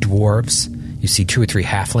of dwarves. You see 2 or 3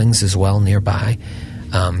 halflings as well nearby.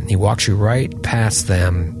 He walks you right past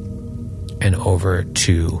them and over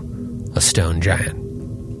to a stone giant.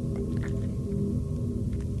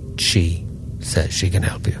 She says she can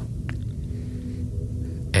help you.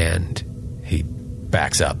 And he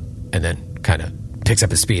backs up and then kind of picks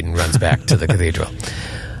up his speed and runs back to the cathedral.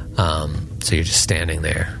 So you're just standing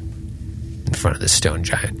there in front of this stone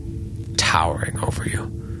giant, towering over you.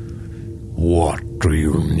 What do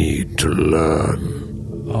you need to learn?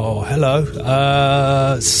 Oh,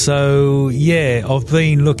 hello. So, yeah, I've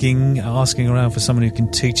been asking around for someone who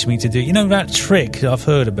can teach me to do... You know that trick I've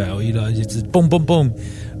heard about? You know, it's just boom, boom, boom.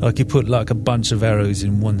 Like you put like a bunch of arrows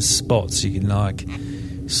in one spot so you can like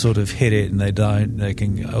sort of hit it and they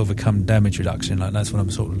can overcome damage reduction. Like that's what I'm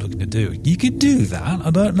sort of looking to do. You could do that. I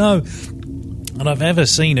don't know. And I've ever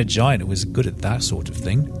seen a giant who was good at that sort of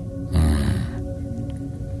thing.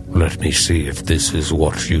 Let me see if this is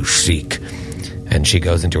what you seek. And she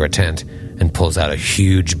goes into her tent and pulls out a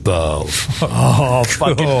huge bow. Oh,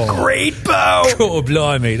 Fucking great bow! God,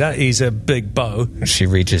 blimey, that is a big bow. She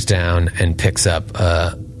reaches down and picks up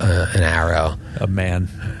an arrow. A man.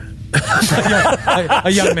 A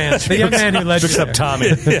young man. The young man who led Picks up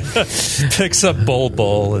Tommy. Picks up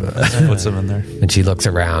Ball and puts him in there. And she looks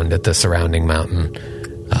around at the surrounding mountain.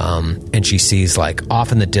 And she sees, like,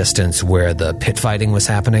 off in the distance where the pit fighting was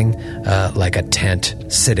happening, like a tent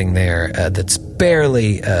sitting there that's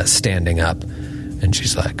barely standing up. And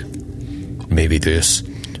she's like, maybe this.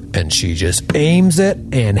 And she just aims it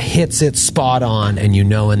and hits it spot on. And you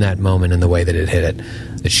know in that moment, in the way that it hit it,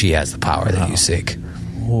 that she has the power that you seek.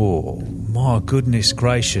 Oh, my goodness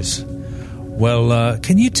gracious. Well,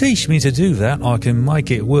 can you teach me to do that? I can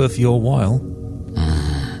make it worth your while.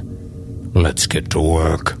 Let's get to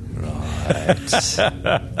work.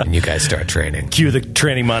 And you guys start training. Cue the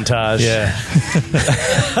training montage. Yeah.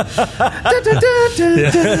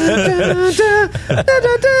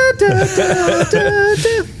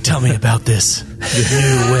 Tell me about this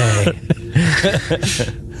new way.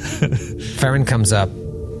 Farron comes up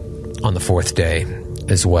on the 4th day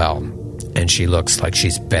as well, and she looks like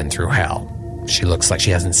she's been through hell. She looks like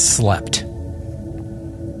she hasn't slept.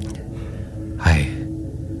 I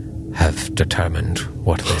have determined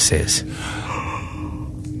what this is,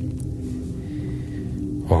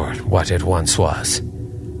 or what it once was,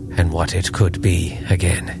 and what it could be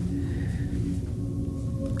again.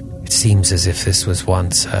 It seems as if this was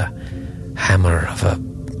once a hammer of a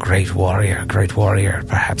great warrior,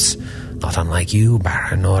 perhaps not unlike you,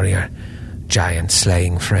 Baron, or your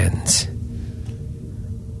giant-slaying friends.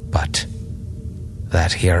 But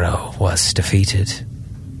that hero was defeated,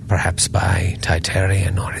 perhaps by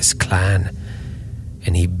Titarian or his clan,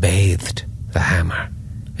 and he bathed the hammer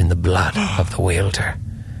in the blood of the wielder,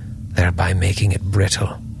 thereby making it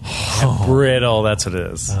brittle. Brittle, that's what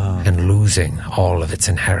it is. And losing all of its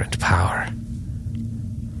inherent power.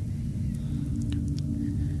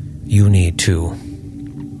 You need to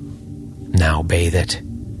now bathe it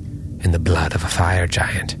in the blood of a fire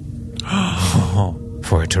giant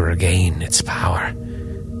for it to regain its power.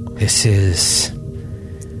 This is,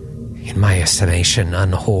 in my estimation,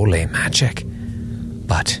 unholy magic,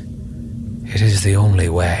 but it is the only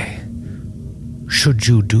way. Should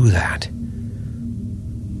you do that,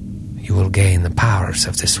 you will gain the powers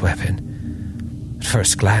of this weapon. At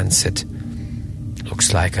first glance, it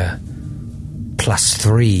looks like a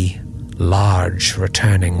 +3 large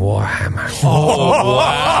returning warhammer. Oh,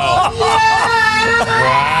 wow.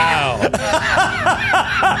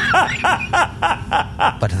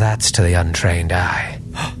 But that's to the untrained eye.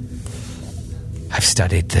 I've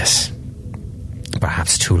studied this.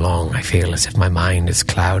 Perhaps too long. I feel as if my mind is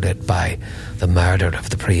clouded by the murder of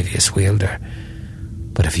the previous wielder.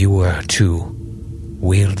 But if you were to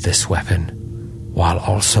wield this weapon while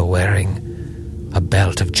also wearing a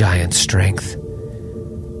belt of giant strength,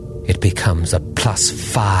 it becomes a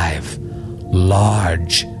 +5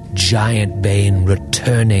 large giant bane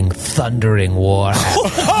returning thundering war.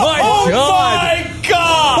 My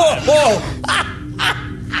God!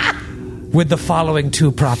 With the following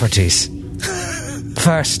 2 properties.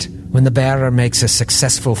 First, when the bearer makes a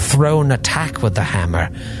successful thrown attack with the hammer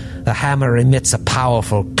emits a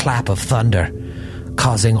powerful clap of thunder,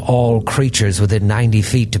 causing all creatures within 90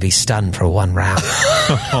 feet to be stunned for 1 round.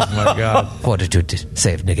 Oh my God. Fortitude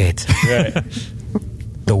save negates. Right.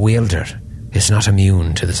 The wielder is not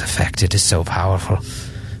immune to this effect. It is so powerful.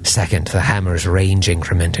 Second, the hammer's range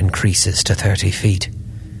increment increases to 30 feet.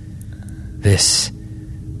 This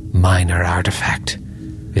minor artifact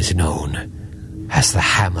is known as the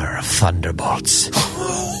Hammer of Thunderbolts.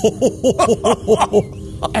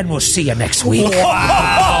 And we'll see you next week.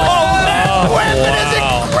 Wow. That weapon is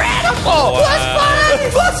incredible!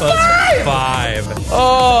 +5.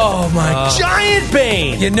 Oh, my giant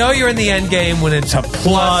bane. You know you're in the end game when it's a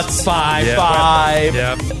 +5.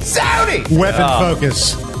 Yep. Saudi! Weapon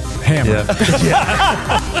focus. Hammer.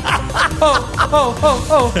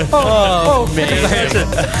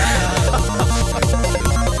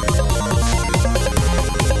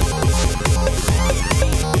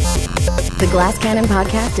 The Glass Cannon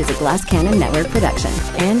Podcast is a Glass Cannon Network production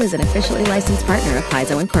and is an officially licensed partner of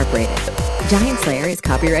Paizo Incorporated. Giant Slayer is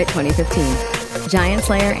copyright 2015. Giant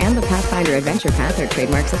Slayer and the Pathfinder Adventure Path are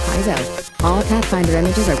trademarks of Paizo. All Pathfinder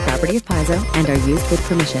images are property of Paizo and are used with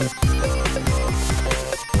permission.